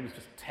works, right? Maybe it's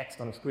just text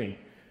on a screen.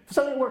 For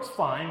something that works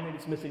fine, maybe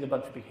it's missing a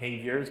bunch of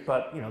behaviors,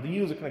 but the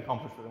user can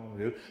accomplish what they want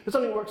to do. For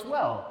something that works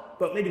well,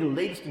 but maybe the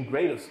latest and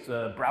greatest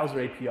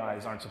browser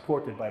APIs aren't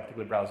supported by a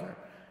particular browser.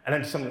 And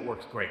then something that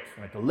works great,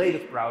 right? The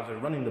latest browser,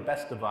 running the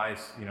best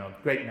device,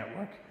 great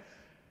network.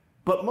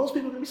 But most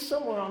people are going to be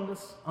somewhere on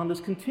this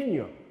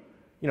continuum.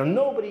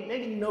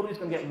 Maybe nobody's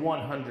going to get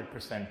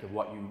 100% of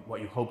what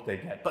you hope they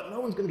get, but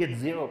no one's going to get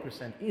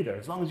 0% either.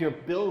 As long as you're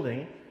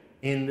building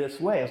in this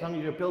way, as long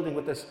as you're building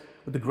with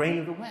the grain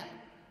of the web,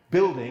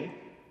 building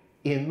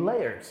in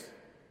layers,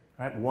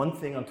 right? One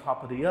thing on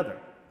top of the other.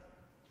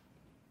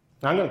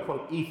 Now I'm going to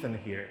quote Ethan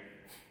here.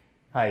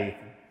 Hi,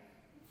 Ethan.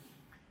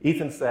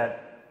 Ethan said,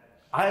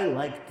 "I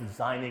like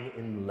designing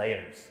in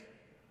layers.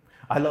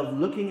 I love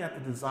looking at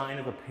the design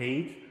of a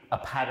page, a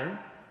pattern,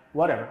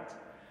 whatever,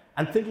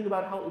 and thinking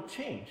about how it will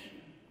change.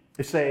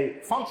 If,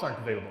 say, fonts aren't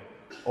available,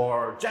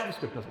 or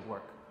JavaScript doesn't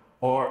work,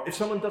 Or if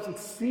someone doesn't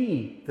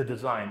see the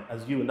design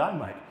as you and I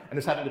might, and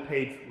is having the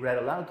page read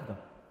aloud to them.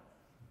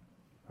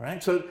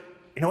 Right? So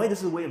in a way, this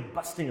is a way of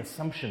busting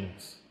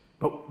assumptions.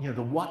 But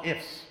the what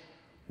ifs.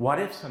 What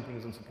if something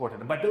isn't supported?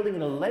 And by building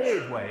in a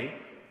layered way,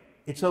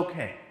 it's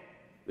okay.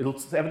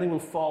 Everything will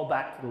fall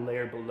back to the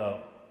layer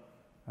below,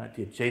 right?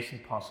 The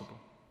adjacent possible.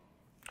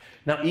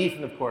 Now,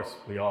 Ethan, of course,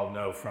 we all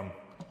know from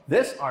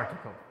this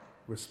article,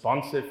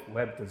 Responsive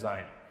Web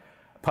Design,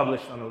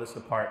 published on a list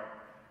apart.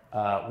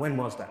 When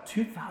was that?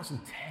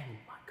 2010,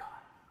 my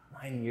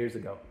God, 9 years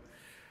ago.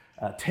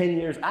 10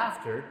 years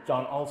after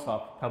John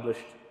Alsop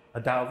published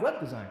A Tao of Web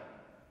Design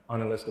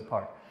on a list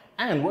apart.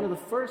 And one of the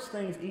first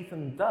things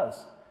Ethan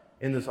does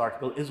in this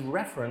article is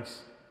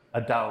reference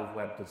A Tao of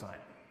Web Design.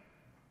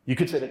 You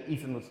could say that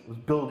Ethan was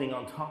building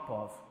on top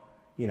of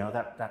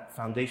that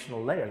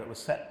foundational layer that was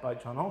set by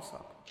John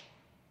Alsop.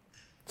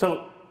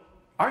 So,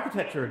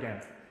 architecture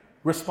again.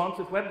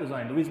 Responsive web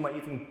design. The reason why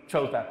Ethan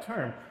chose that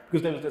term,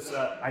 because there was this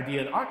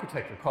idea in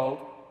architecture called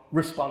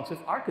responsive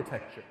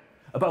architecture,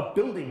 about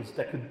buildings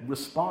that could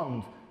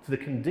respond to the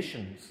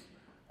conditions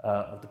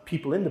of the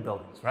people in the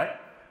buildings, right?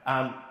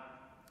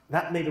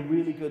 That made a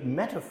really good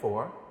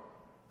metaphor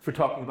for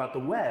talking about the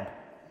web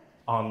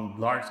on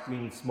large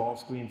screens, small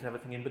screens,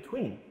 everything in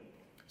between.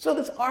 So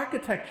this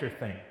architecture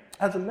thing,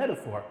 as a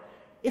metaphor,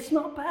 it's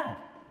not bad.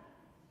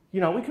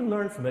 We can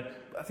learn from it.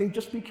 I think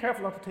just be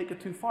careful not to take it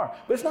too far.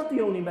 But it's not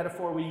the only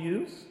metaphor we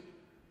use.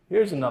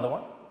 Here's another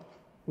one.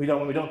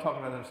 When we don't talk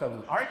about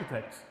ourselves as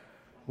architects,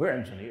 we're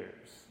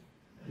engineers.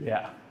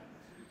 Yeah.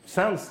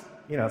 Sounds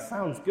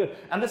good.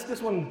 And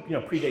this one,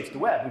 predates the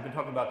web. We've been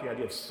talking about the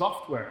idea of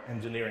software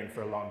engineering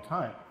for a long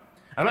time.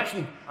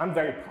 I'm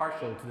very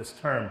partial to this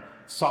term,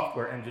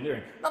 software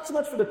engineering. Not so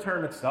much for the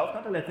term itself,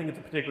 not that I think it's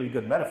a particularly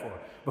good metaphor,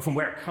 but from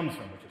where it comes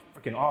from, which is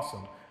freaking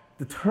awesome.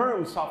 The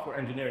term software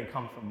engineering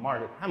comes from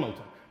Margaret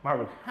Hamilton.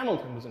 Margaret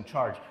Hamilton was in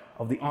charge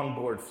of the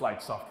onboard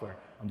flight software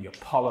on the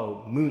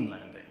Apollo moon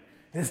landing.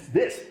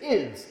 This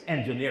is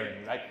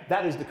engineering, right?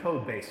 That is the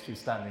code base she's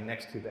standing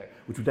next to there,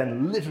 which would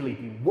then literally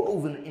be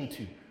woven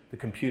into the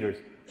computers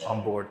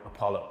on board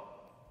Apollo.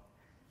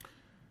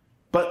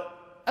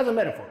 But as a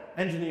metaphor,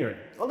 engineering.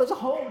 Well, there's a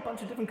whole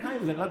bunch of different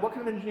kinds of it. Like, what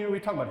kind of engineering are we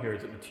talking about here?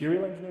 Is it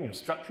material engineering,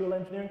 structural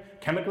engineering,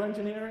 chemical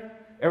engineering,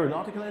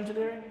 aeronautical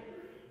engineering?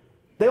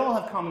 They all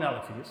have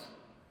commonalities.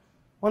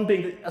 One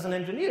being that as an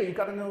engineer, you've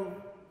got to know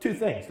two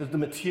things. There's the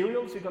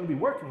materials you're going to be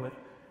working with,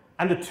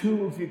 and the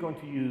tools you're going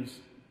to use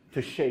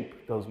to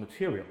shape those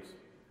materials.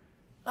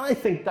 And I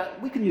think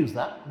that we can use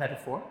that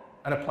metaphor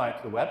and apply it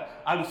to the web.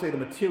 I would say the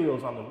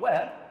materials on the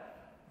web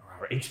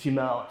are our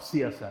HTML,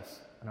 CSS,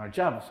 and our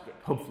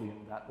JavaScript, hopefully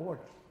in that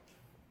order.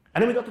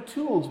 And then we've got the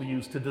tools we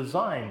use to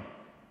design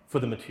for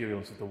the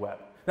materials of the web.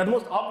 Now, the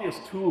most obvious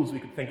tools we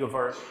could think of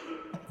are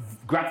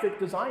graphic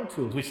design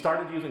tools. We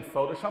started using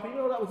Photoshop, even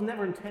though that was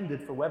never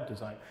intended for web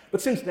design.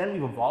 But since then,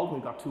 we've evolved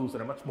and we've got tools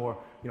that are much more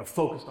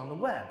focused on the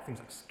web, things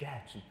like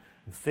Sketch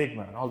and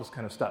Figma and all this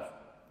kind of stuff.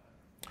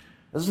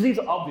 So these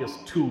are obvious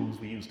tools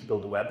we use to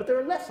build the web, but there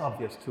are less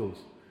obvious tools.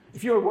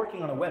 If you're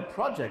working on a web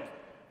project,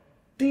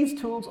 these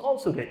tools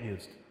also get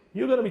used.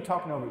 You're going to be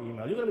talking over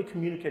email, you're going to be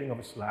communicating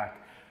over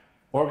Slack,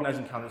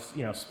 organizing calendars,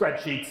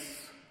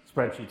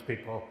 spreadsheets,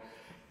 people.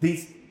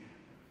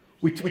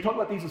 We talk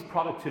about these as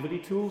productivity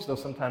tools, though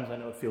sometimes I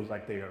know it feels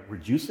like they are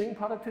reducing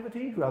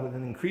productivity rather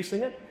than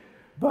increasing it.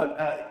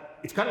 But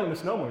it's kind of a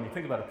misnomer when you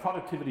think about it.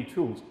 Productivity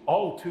tools,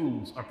 all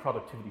tools are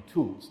productivity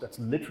tools. That's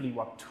literally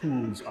what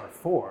tools are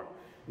for,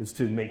 is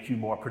to make you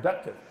more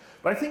productive.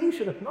 But I think we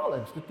should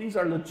acknowledge that these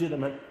are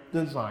legitimate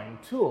design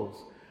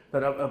tools.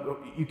 That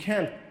you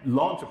can't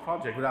launch a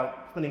project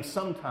without spending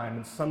some time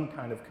in some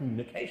kind of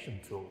communication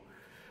tool.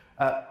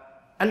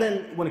 And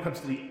then when it comes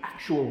to the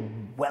actual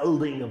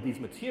welding of these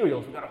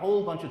materials, we've got a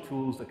whole bunch of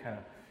tools that kind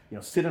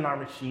of sit in our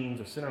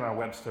machines or sit on our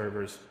web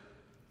servers.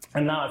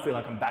 And now I feel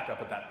like I'm back up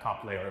at that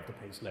top layer of the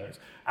base layers,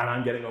 and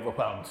I'm getting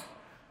overwhelmed,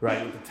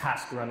 right, with the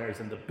task runners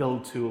and the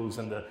build tools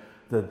and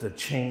the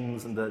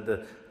chains and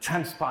the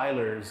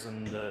transpilers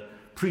and the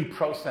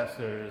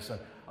preprocessors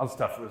and all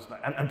stuff.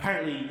 And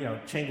apparently,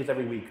 changes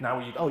every week. Now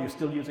you're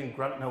still using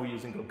Grunt? No, we're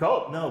using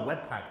Go. No,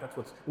 Webpack. That's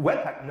what's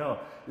Webpack. No,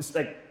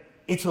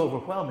 it's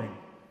overwhelming.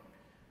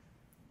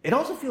 It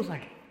also feels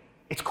like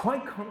it's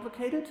quite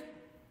complicated,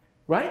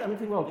 right? I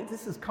mean, well,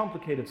 this is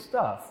complicated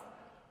stuff,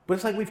 but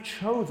it's like we've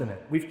chosen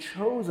it. We've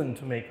chosen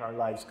to make our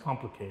lives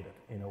complicated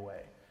in a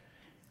way.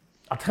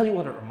 I'll tell you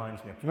what it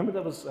reminds me of. Remember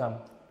there was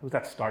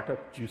that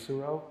startup,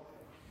 Juicero,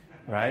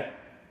 right?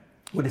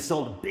 Where they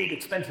sold a big,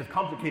 expensive,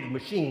 complicated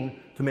machine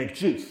to make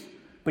juice,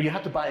 but you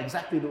had to buy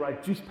exactly the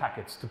right juice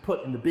packets to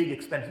put in the big,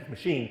 expensive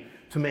machine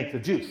to make the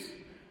juice.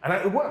 And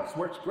it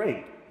works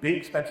great. Big,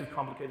 expensive,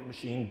 complicated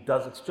machine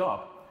does its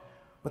job.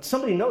 But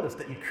somebody noticed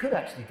that you could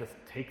actually just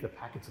take the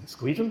packets and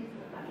squeeze them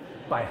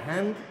by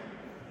hand,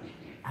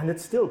 and it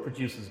still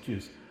produces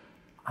juice.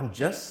 I'm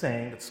just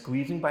saying that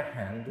squeezing by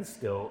hand is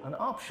still an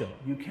option.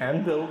 You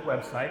can build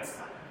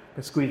websites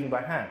by squeezing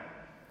by hand.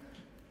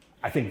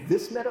 I think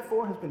this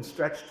metaphor has been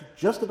stretched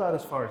just about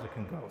as far as it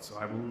can go, so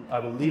I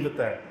will leave it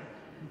there.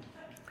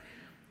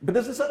 But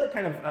there's this other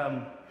kind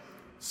of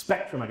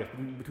spectrum, I guess,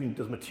 between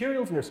there's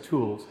materials and there's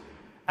tools,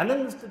 and then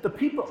there's the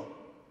people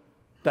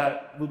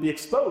that will be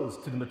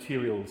exposed to the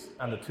materials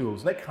and the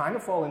tools. And they kind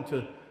of fall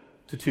into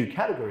two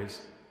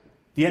categories: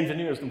 the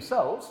engineers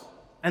themselves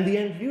and the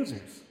end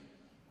users,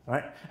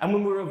 right? And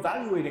when we're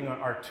evaluating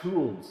our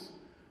tools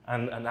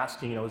and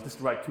asking, is this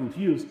the right tool to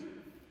use,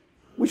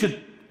 we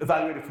should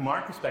evaluate it from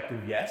our perspective.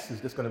 Yes,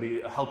 is this going to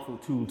be a helpful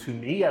tool to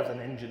me as an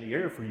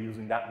engineer, if we're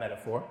using that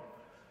metaphor?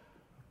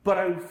 But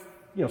I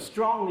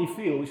strongly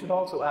feel we should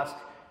also ask,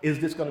 is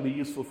this going to be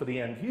useful for the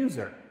end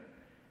user?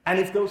 And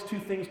if those two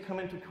things come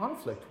into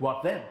conflict,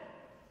 what then?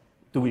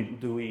 Do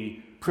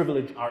we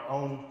privilege our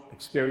own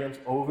experience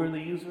over the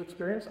user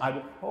experience? I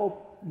would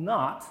hope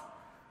not.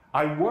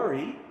 I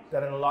worry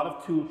that in a lot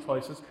of tool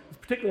choices,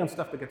 particularly on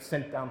stuff that gets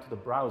sent down to the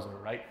browser,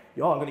 right?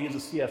 I'm going to use a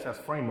CSS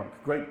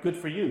framework. Great, good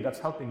for you. That's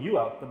helping you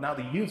out. But now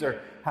the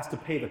user has to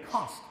pay the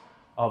cost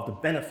of the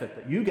benefit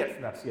that you get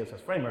from that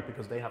CSS framework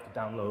because they have to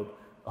download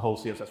a whole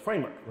CSS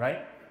framework,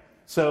 right?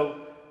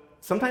 So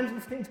sometimes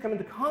these things come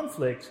into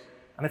conflict,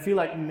 and I feel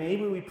like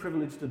maybe we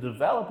privilege the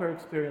developer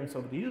experience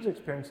over the user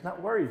experience, and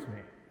that worries me.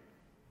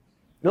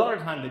 A lot of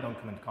the time they don't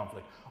come into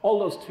conflict. All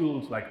those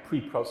tools like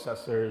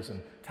preprocessors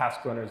and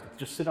task runners that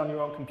just sit on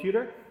your own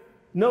computer,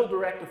 no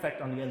direct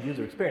effect on the end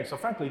user experience. So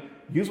frankly,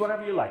 use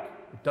whatever you like.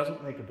 It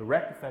doesn't make a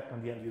direct effect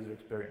on the end user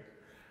experience.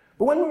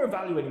 But when we're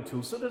evaluating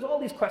tools, so there's all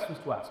these questions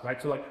to ask,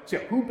 right? So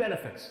who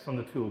benefits from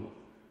the tool?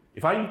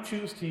 If I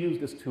choose to use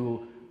this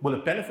tool, will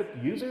it benefit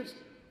the users?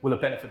 Will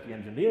it benefit the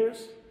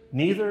engineers?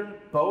 Neither?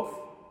 Both?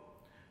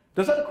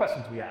 There's other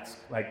questions we ask,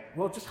 like,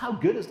 well, just how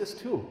good is this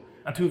tool?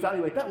 And to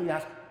evaluate that, we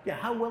ask,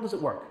 how well does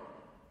it work?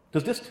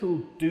 Does this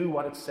tool do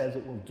what it says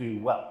it will do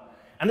well?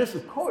 And this,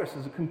 of course,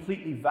 is a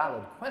completely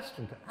valid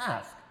question to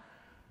ask,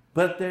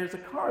 but there's a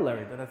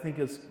corollary that I think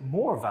is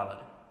more valid.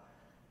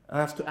 And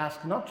that's to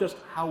ask not just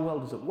how well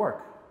does it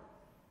work,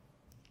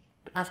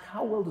 but ask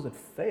how well does it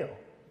fail?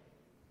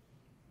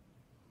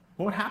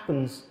 What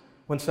happens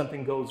when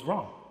something goes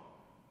wrong?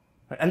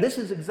 And this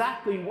is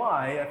exactly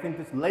why I think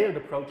this layered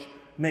approach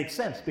makes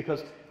sense,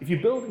 because if you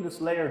build in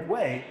this layered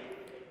way,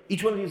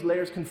 each one of these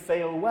layers can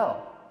fail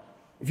well.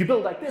 If you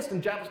build like this,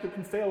 then JavaScript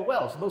can fail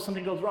well. Suppose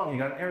something goes wrong, you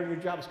got an error in your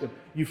JavaScript,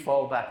 you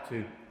fall back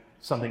to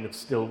something that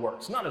still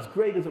works. Not as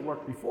great as it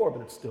worked before,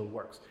 but it still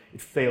works.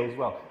 It fails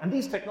well. And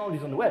these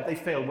technologies on the web, they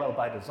fail well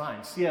by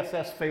design.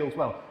 CSS fails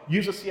well.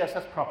 Use a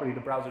CSS property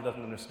the browser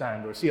doesn't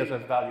understand, or a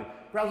CSS value.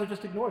 Browser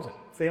just ignores it.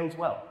 Fails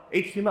well.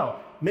 HTML.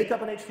 Make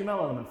up an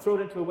HTML element, throw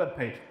it into a web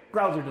page.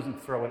 Browser doesn't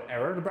throw an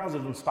error. The browser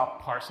doesn't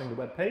stop parsing the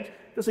web page.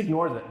 Just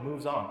ignores it,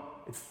 moves on.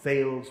 It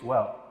fails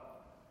well.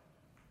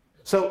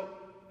 So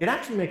it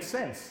actually makes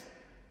sense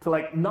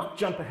to not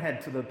jump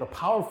ahead to the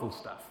powerful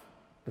stuff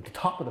at the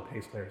top of the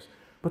paste layers,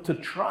 but to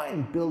try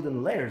and build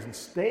in layers and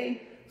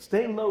stay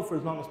low for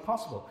as long as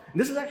possible. And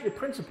this is actually a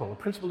principle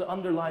that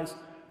underlies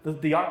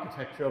the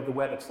architecture of the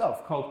web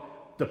itself, called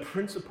the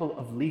principle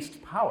of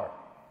least power.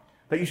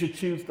 That you should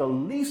choose the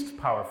least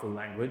powerful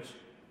language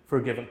for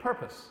a given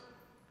purpose,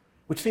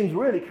 which seems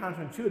really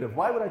counterintuitive.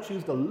 Why would I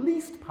choose the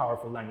least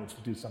powerful language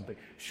to do something?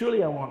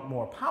 Surely I want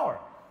more power.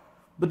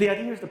 But the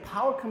idea is that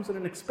power comes at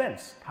an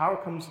expense. Power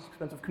comes at the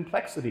expense of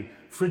complexity,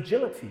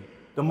 fragility.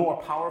 The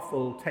more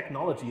powerful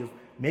technology is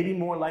maybe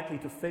more likely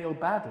to fail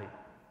badly.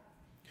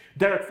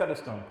 Derek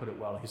Featherstone put it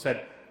well. He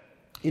said,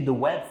 in the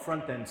web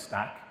front-end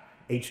stack,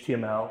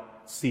 HTML,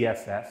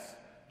 CSS,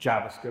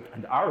 JavaScript,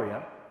 and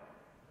ARIA,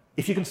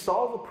 if you can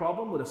solve a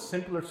problem with a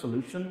simpler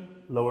solution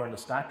lower in the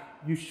stack,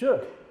 you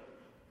should.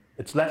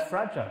 It's less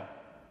fragile,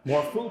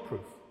 more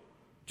foolproof,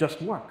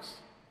 just works.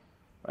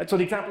 Right? So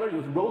the example earlier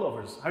was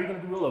rollovers. How are you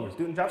going to do rollovers?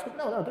 Do it in JavaScript?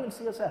 No, do it in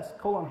CSS. :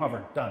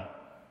 hover, done.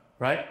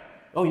 Right?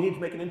 Oh, you need to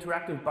make an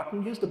interactive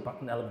button? Use the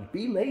button element.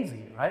 Be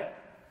lazy, right?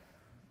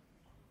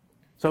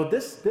 So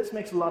this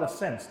makes a lot of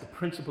sense, the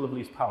principle of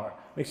least power.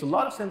 Makes a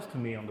lot of sense to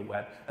me on the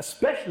web,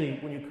 especially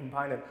when you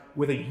combine it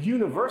with a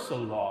universal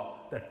law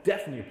that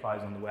definitely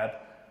applies on the web,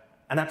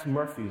 and that's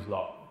Murphy's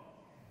Law.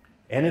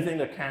 Anything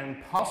that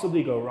can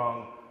possibly go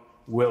wrong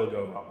will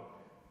go wrong.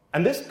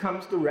 And this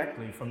comes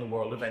directly from the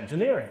world of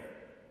engineering.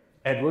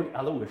 Edward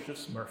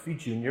Aloysius Murphy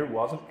Jr.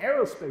 was an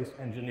aerospace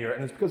engineer,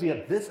 and it's because he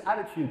had this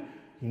attitude,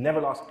 he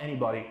never lost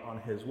anybody on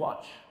his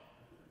watch.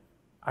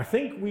 I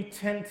think we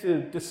tend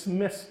to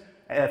dismiss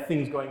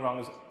things going wrong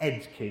as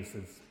edge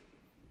cases,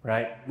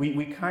 right?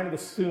 We kind of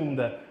assume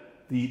that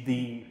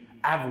the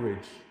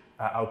average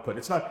output.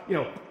 It's not,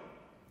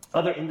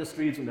 other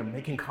industries, when they're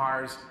making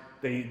cars,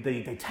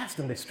 they test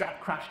them, they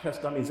strap crash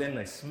test dummies in,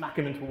 they smack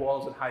them into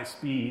walls at high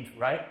speed,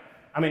 right?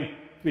 I mean,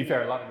 to be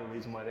fair, a lot of the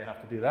reason why they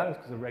have to do that is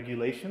because of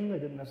regulation. They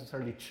didn't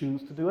necessarily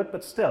choose to do it,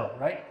 but still,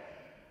 right?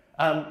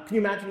 Can you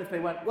imagine if they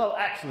went, well,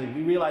 actually,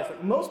 we realize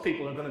that most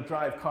people are going to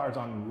drive cars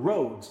on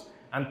roads,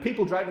 and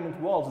people driving into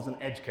walls is an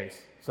edge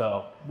case.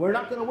 So we're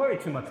not going to worry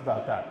too much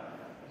about that.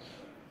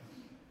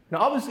 Now,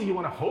 obviously, you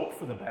want to hope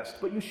for the best,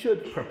 but you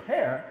should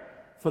prepare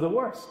for the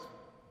worst.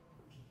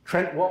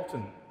 Trent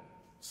Walton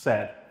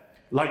said,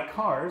 like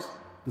cars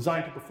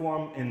designed to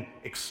perform in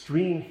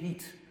extreme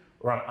heat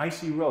or on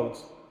icy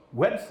roads,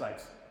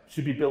 websites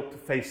should be built to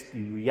face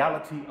the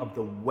reality of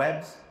the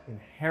web's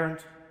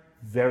inherent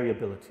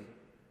variability.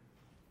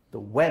 The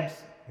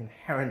web's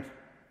inherent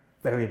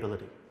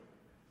variability.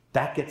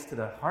 That gets to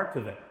the heart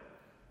of it,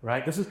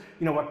 right? This is,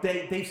 what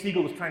Dave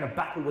Siegel was trying to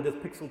battle with his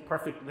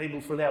pixel-perfect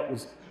labels for that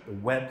was the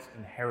web's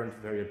inherent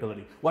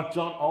variability. What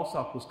John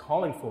Alsop was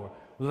calling for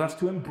was us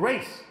to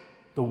embrace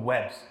the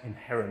web's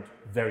inherent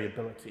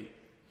variability.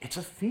 It's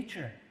a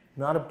feature,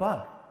 not a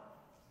bug.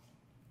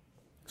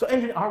 So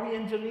are we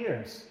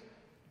engineers?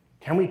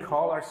 Can we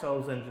call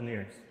ourselves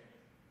engineers?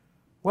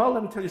 Well,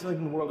 let me tell you something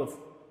in the world of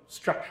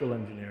structural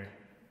engineering.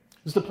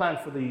 This is the plan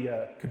for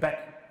the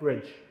Quebec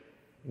Bridge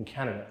in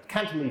Canada.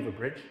 Cantilever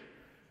Bridge.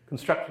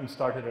 Construction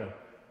started at the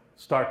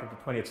start of the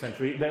 20th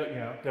century.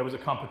 There was a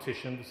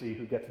competition to see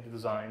who gets to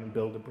design and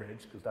build a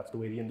bridge, because that's the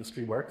way the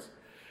industry works.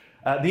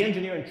 The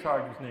engineer in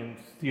charge was named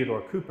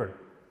Theodore Cooper.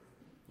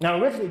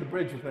 Now, originally the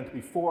bridge was meant to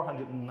be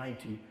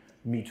 490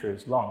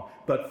 meters long,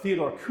 but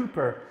Theodore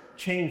Cooper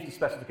changed the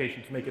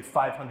specification to make it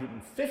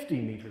 550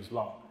 meters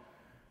long.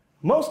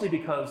 Mostly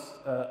because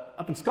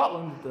up in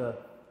Scotland,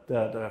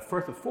 the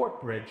Firth of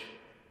Forth Bridge,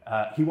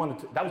 that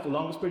was the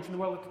longest bridge in the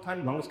world at the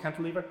time, longest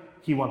cantilever.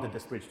 He wanted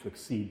this bridge to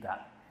exceed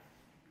that.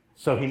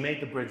 So he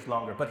made the bridge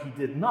longer, but he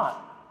did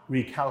not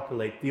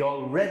recalculate the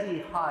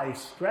already high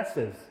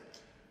stresses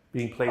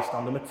being placed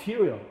on the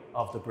material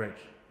of the bridge.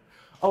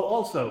 Oh,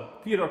 also,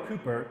 Theodore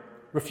Cooper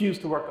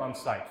refused to work on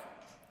site.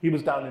 He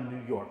was down in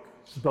New York,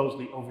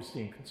 supposedly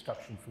overseeing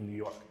construction from New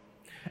York.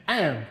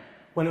 And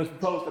when it was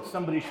proposed that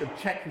somebody should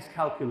check his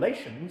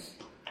calculations,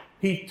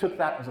 he took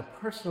that as a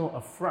personal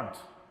affront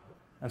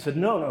and said,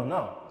 no,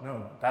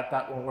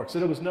 that won't work. So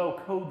there was no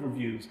code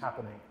reviews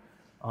happening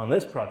on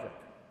this project.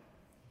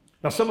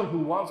 Now, someone who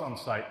was on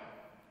site,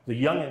 the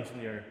young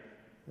engineer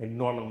named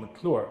Norman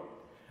McClure,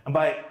 and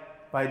by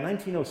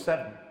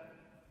 1907,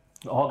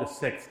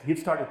 August 6th, he'd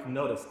started to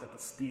notice that the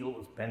steel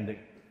was bending,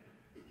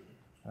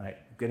 right,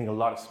 getting a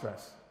lot of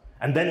stress.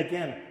 And then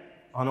again,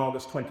 on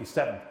August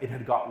 27th, it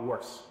had got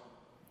worse.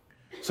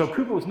 So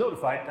Cooper was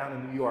notified down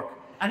in New York,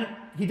 and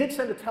he did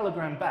send a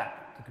telegram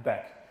back to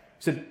Quebec.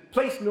 He said,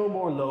 place no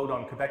more load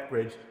on Quebec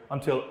Bridge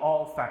until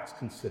all facts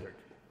considered.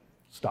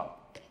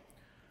 Stop.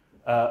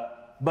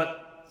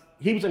 But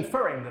he was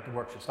inferring that the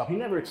work should stop. He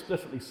never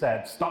explicitly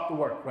said, stop the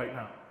work right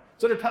now.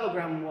 So the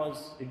telegram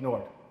was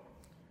ignored,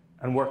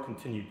 and work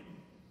continued.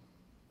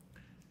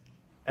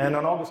 And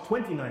on August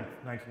 29th,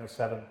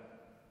 1907,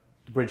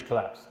 the bridge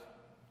collapsed.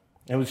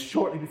 And it was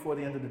shortly before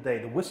the end of the day.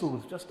 The whistle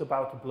was just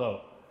about to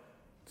blow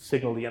to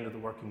signal the end of the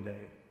working day.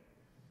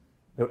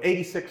 There were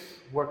 86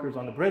 workers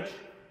on the bridge,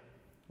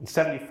 and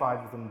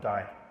 75 of them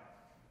died.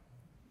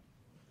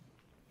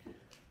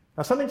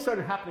 Now, something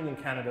started happening in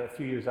Canada a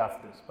few years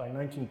after this. By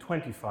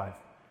 1925,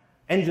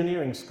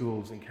 engineering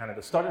schools in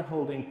Canada started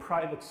holding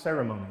private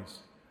ceremonies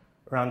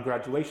around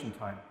graduation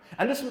time.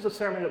 And this was a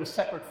ceremony that was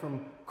separate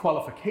from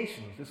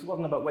qualifications. This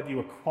wasn't about whether you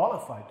were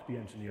qualified to be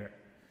an engineer.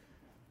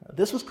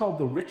 This was called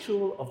the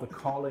ritual of the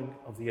calling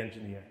of the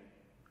engineer.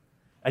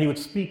 And you would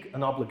speak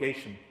an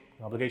obligation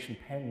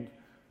penned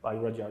by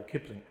Rudyard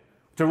Kipling,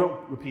 which I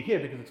won't repeat here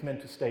because it's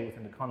meant to stay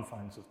within the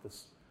confines of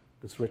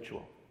this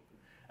ritual.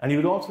 And you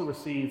would also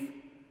receive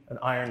an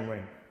iron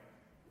ring.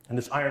 And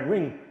this iron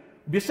ring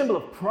would be a symbol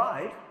of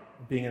pride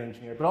of being an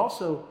engineer, but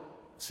also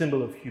a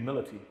symbol of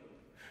humility.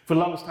 For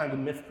the longest time, the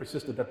myth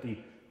persisted that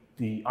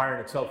the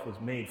iron itself was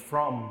made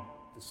from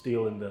the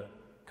steel in the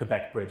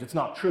Quebec Bridge. It's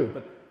not true,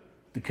 but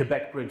the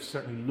Quebec Bridge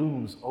certainly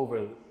looms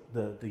over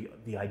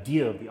the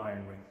idea of the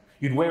iron ring.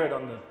 You'd wear it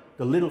on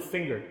the little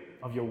finger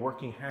of your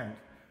working hand,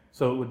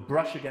 so it would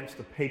brush against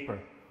the paper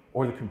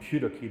or the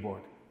computer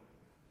keyboard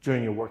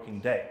during your working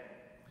day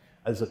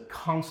as a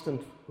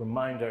constant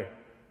reminder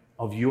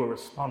of your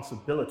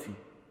responsibility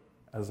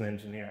as an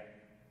engineer.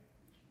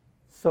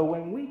 So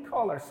when we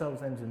call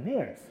ourselves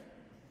engineers,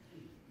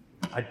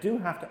 I do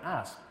have to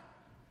ask,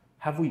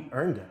 have we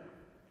earned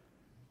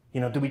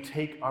it? Do we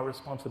take our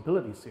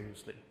responsibility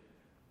seriously?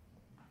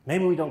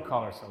 Maybe we don't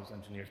call ourselves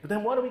engineers, but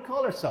then what do we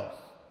call ourselves?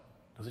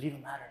 Does it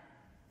even matter?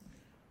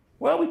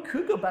 Well, we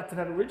could go back to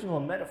that original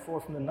metaphor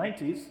from the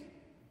 90s,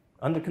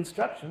 under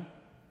construction.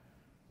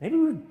 Maybe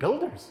we're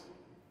builders.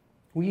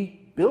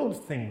 We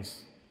build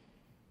things.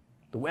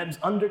 The web's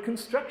under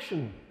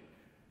construction.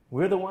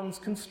 We're the ones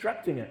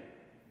constructing it.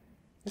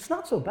 It's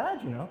not so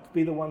bad, to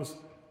be the ones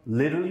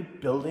literally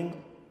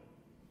building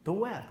the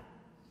web.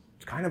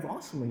 It's kind of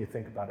awesome when you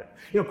think about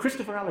it.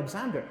 Christopher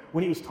Alexander,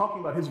 when he was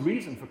talking about his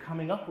reason for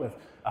coming up with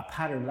a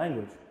pattern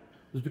language,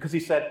 was because he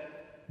said,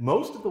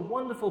 most of the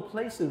wonderful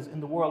places in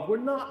the world were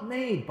not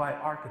made by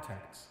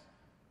architects,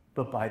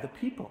 but by the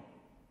people.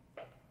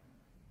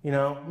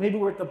 Maybe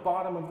we're at the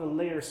bottom of the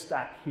layer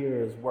stack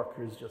here as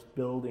workers just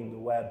building the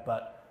web,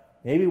 but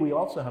maybe we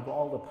also have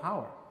all the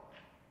power,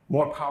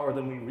 more power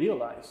than we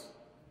realize.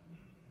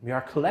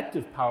 Our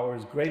collective power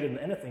is greater than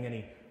anything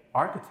any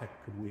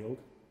architect could wield.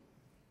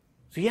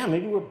 So yeah,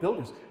 maybe we're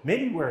builders.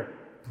 Maybe we're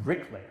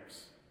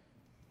bricklayers,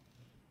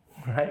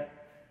 right?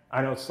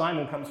 I know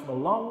Simon comes from a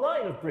long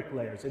line of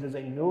bricklayers. It is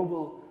a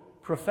noble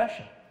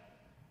profession.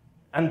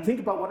 And think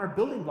about what our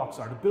building blocks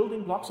are. The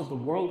building blocks of the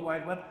World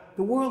Wide Web.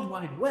 The World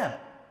Wide Web,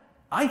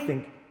 I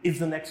think, is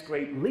the next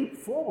great leap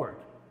forward.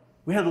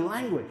 We have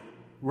language,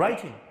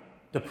 writing,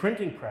 the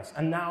printing press,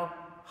 and now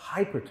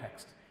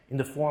hypertext in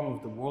the form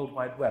of the World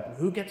Wide Web. And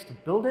who gets to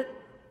build it?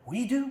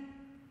 We do.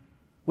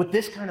 With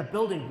this kind of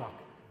building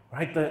block,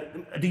 right?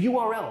 The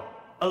URL,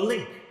 a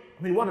link.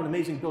 I mean, what an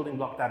amazing building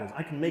block that is.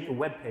 I can make a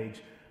web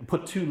page and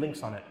put 2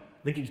 links on it,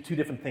 linking to 2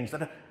 different things.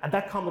 And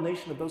that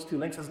combination of those 2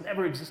 links has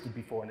never existed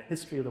before in the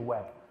history of the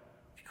web.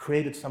 We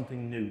created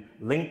something new,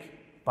 link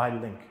by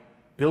link,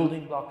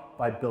 building block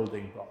by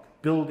building block,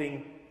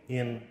 building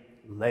in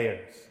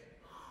layers.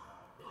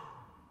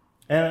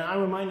 And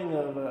I'm reminded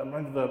of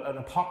an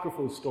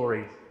apocryphal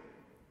story,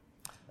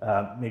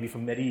 maybe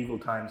from medieval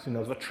times, who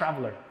knows, of a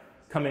traveler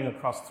coming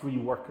across 3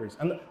 workers.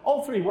 And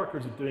all 3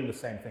 workers are doing the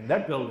same thing. They're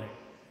building.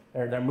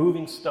 They're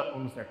moving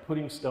stones. They're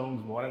putting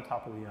stones one on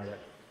top of the other.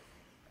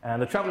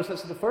 And the traveler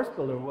says to the first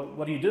builder,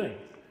 what are you doing?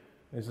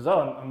 And he says,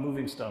 oh, I'm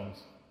moving stones.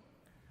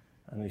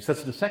 And he says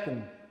to the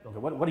second builder,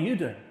 what are you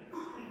doing?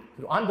 He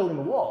says, I'm building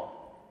a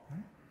wall.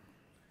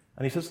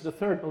 And he says to the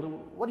third builder,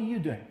 what are you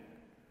doing?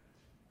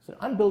 He said,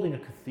 I'm building a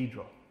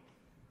cathedral.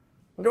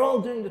 And they're all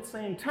doing the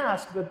same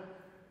task, but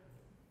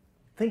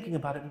thinking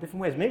about it in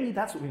different ways. Maybe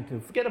that's what we need to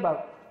do. Forget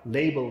about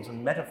labels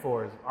and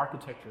metaphors,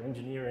 architecture,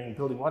 engineering,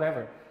 building,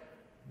 whatever.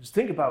 Just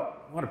think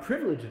about what a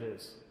privilege it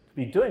is to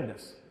be doing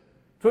this.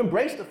 To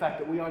embrace the fact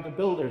that we are the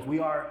builders, we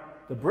are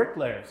the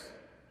bricklayers.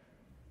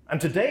 And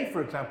today,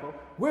 for example,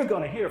 we're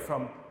going to hear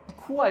from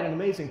quite an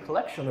amazing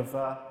collection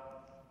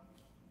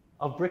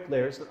of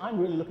bricklayers that I'm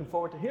really looking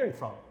forward to hearing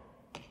from.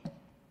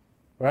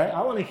 Right?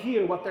 I want to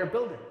hear what they're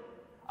building.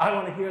 I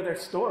want to hear their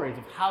stories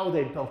of how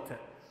they built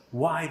it,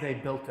 why they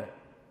built it.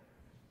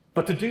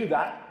 But to do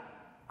that,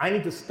 I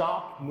need to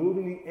stop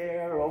moving the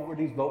air over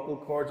these vocal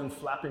cords and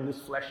flapping this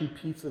fleshy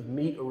piece of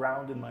meat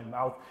around in my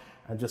mouth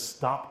and just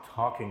stop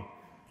talking.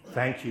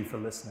 Thank you for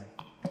listening.